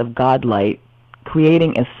currents of God light,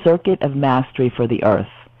 creating a circuit of mastery for the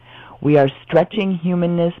earth. We are stretching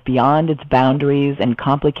humanness beyond its boundaries and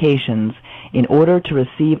complications in order to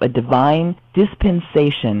receive a divine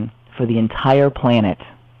dispensation for the entire planet.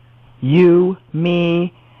 You,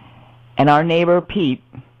 me, and our neighbor Pete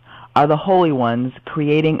are the holy ones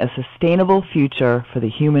creating a sustainable future for the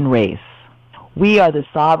human race. We are the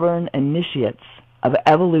sovereign initiates of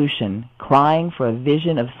evolution, crying for a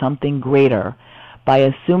vision of something greater by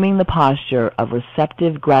assuming the posture of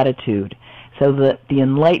receptive gratitude so that the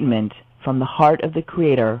enlightenment from the heart of the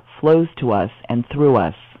Creator flows to us and through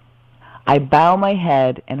us. I bow my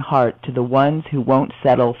head and heart to the ones who won't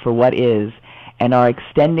settle for what is and are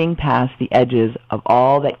extending past the edges of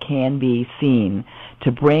all that can be seen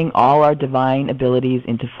to bring all our divine abilities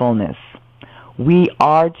into fullness. We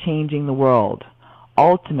are changing the world,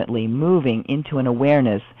 ultimately moving into an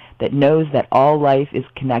awareness that knows that all life is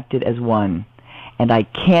connected as one. And I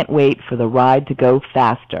can't wait for the ride to go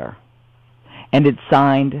faster. And it's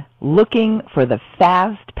signed, Looking for the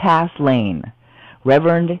Fast Pass Lane,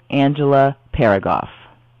 Reverend Angela Paragoff.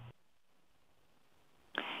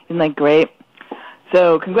 Isn't that great?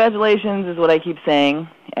 So congratulations is what I keep saying,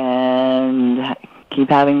 and keep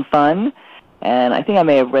having fun. And I think I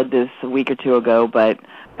may have read this a week or two ago, but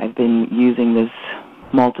I've been using this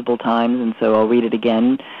multiple times, and so I'll read it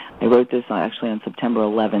again. I wrote this actually on September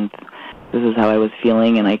 11th. This is how I was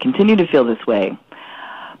feeling, and I continue to feel this way.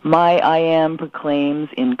 My I Am proclaims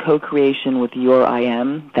in co-creation with your I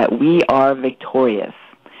Am that we are victorious.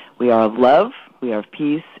 We are of love, we are of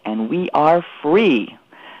peace, and we are free.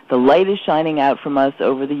 The light is shining out from us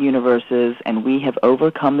over the universes, and we have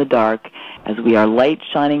overcome the dark as we are light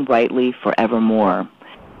shining brightly forevermore.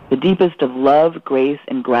 The deepest of love, grace,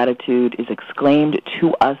 and gratitude is exclaimed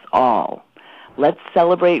to us all. Let's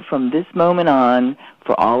celebrate from this moment on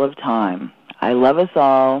for all of time. I love us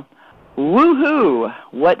all. Woohoo!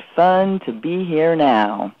 What fun to be here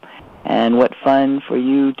now. And what fun for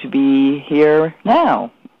you to be here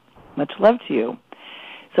now. Much love to you.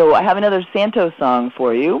 So I have another Santos song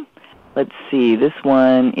for you. Let's see. This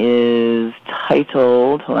one is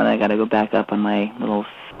titled... Hold on, I got to go back up on my little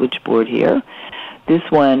switchboard here. This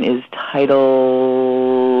one is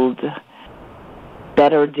titled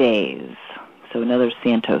Better Days. So another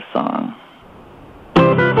Santos song.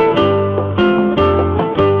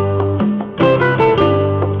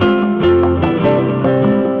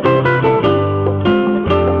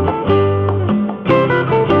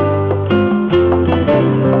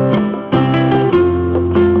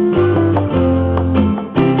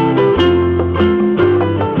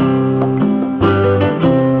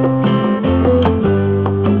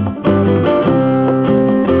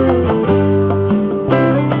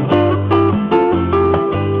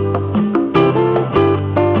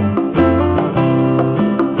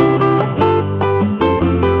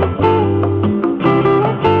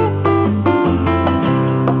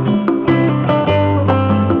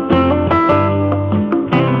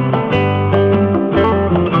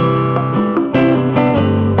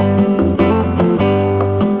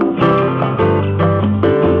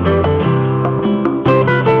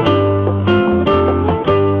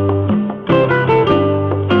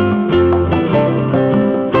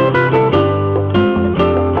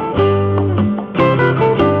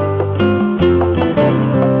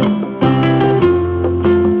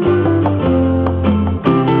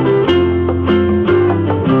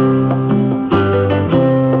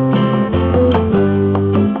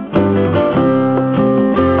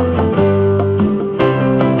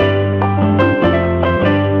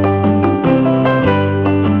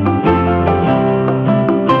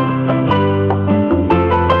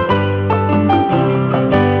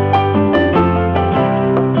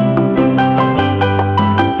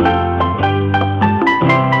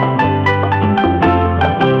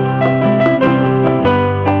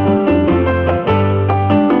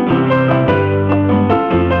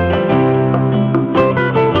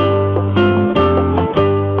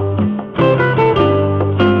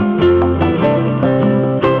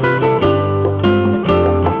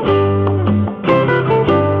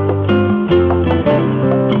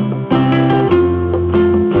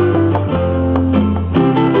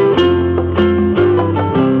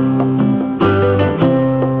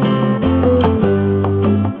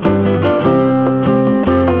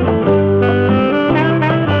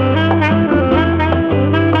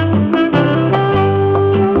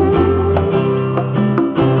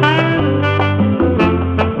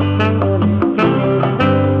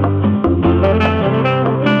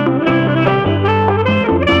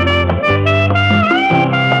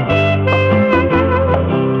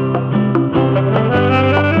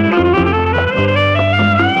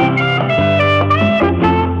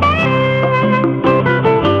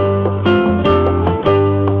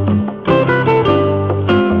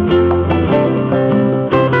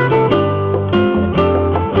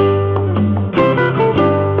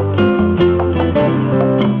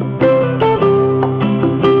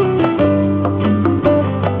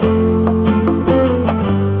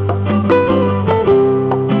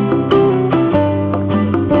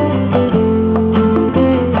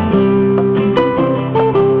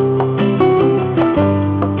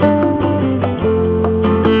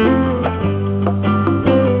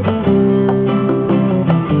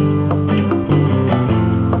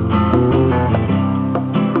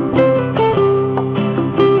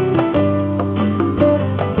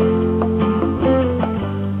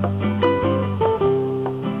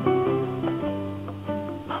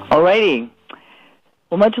 Alrighty.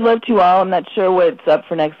 Well, much love to you all. I'm not sure what's up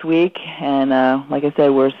for next week, and like I said,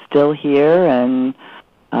 we're still here, and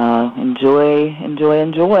enjoy.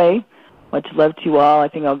 Much love to you all. I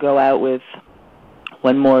think I'll go out with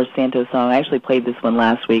one more Santos song. I actually played this one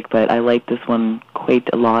last week, but I like this one quite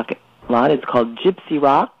a lot. It's called Gypsy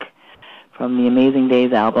Rock from the Amazing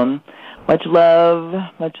Days album. Much love,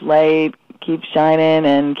 much light. Keep shining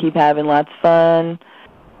and keep having lots of fun.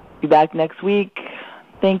 Be back next week.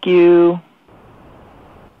 Thank you.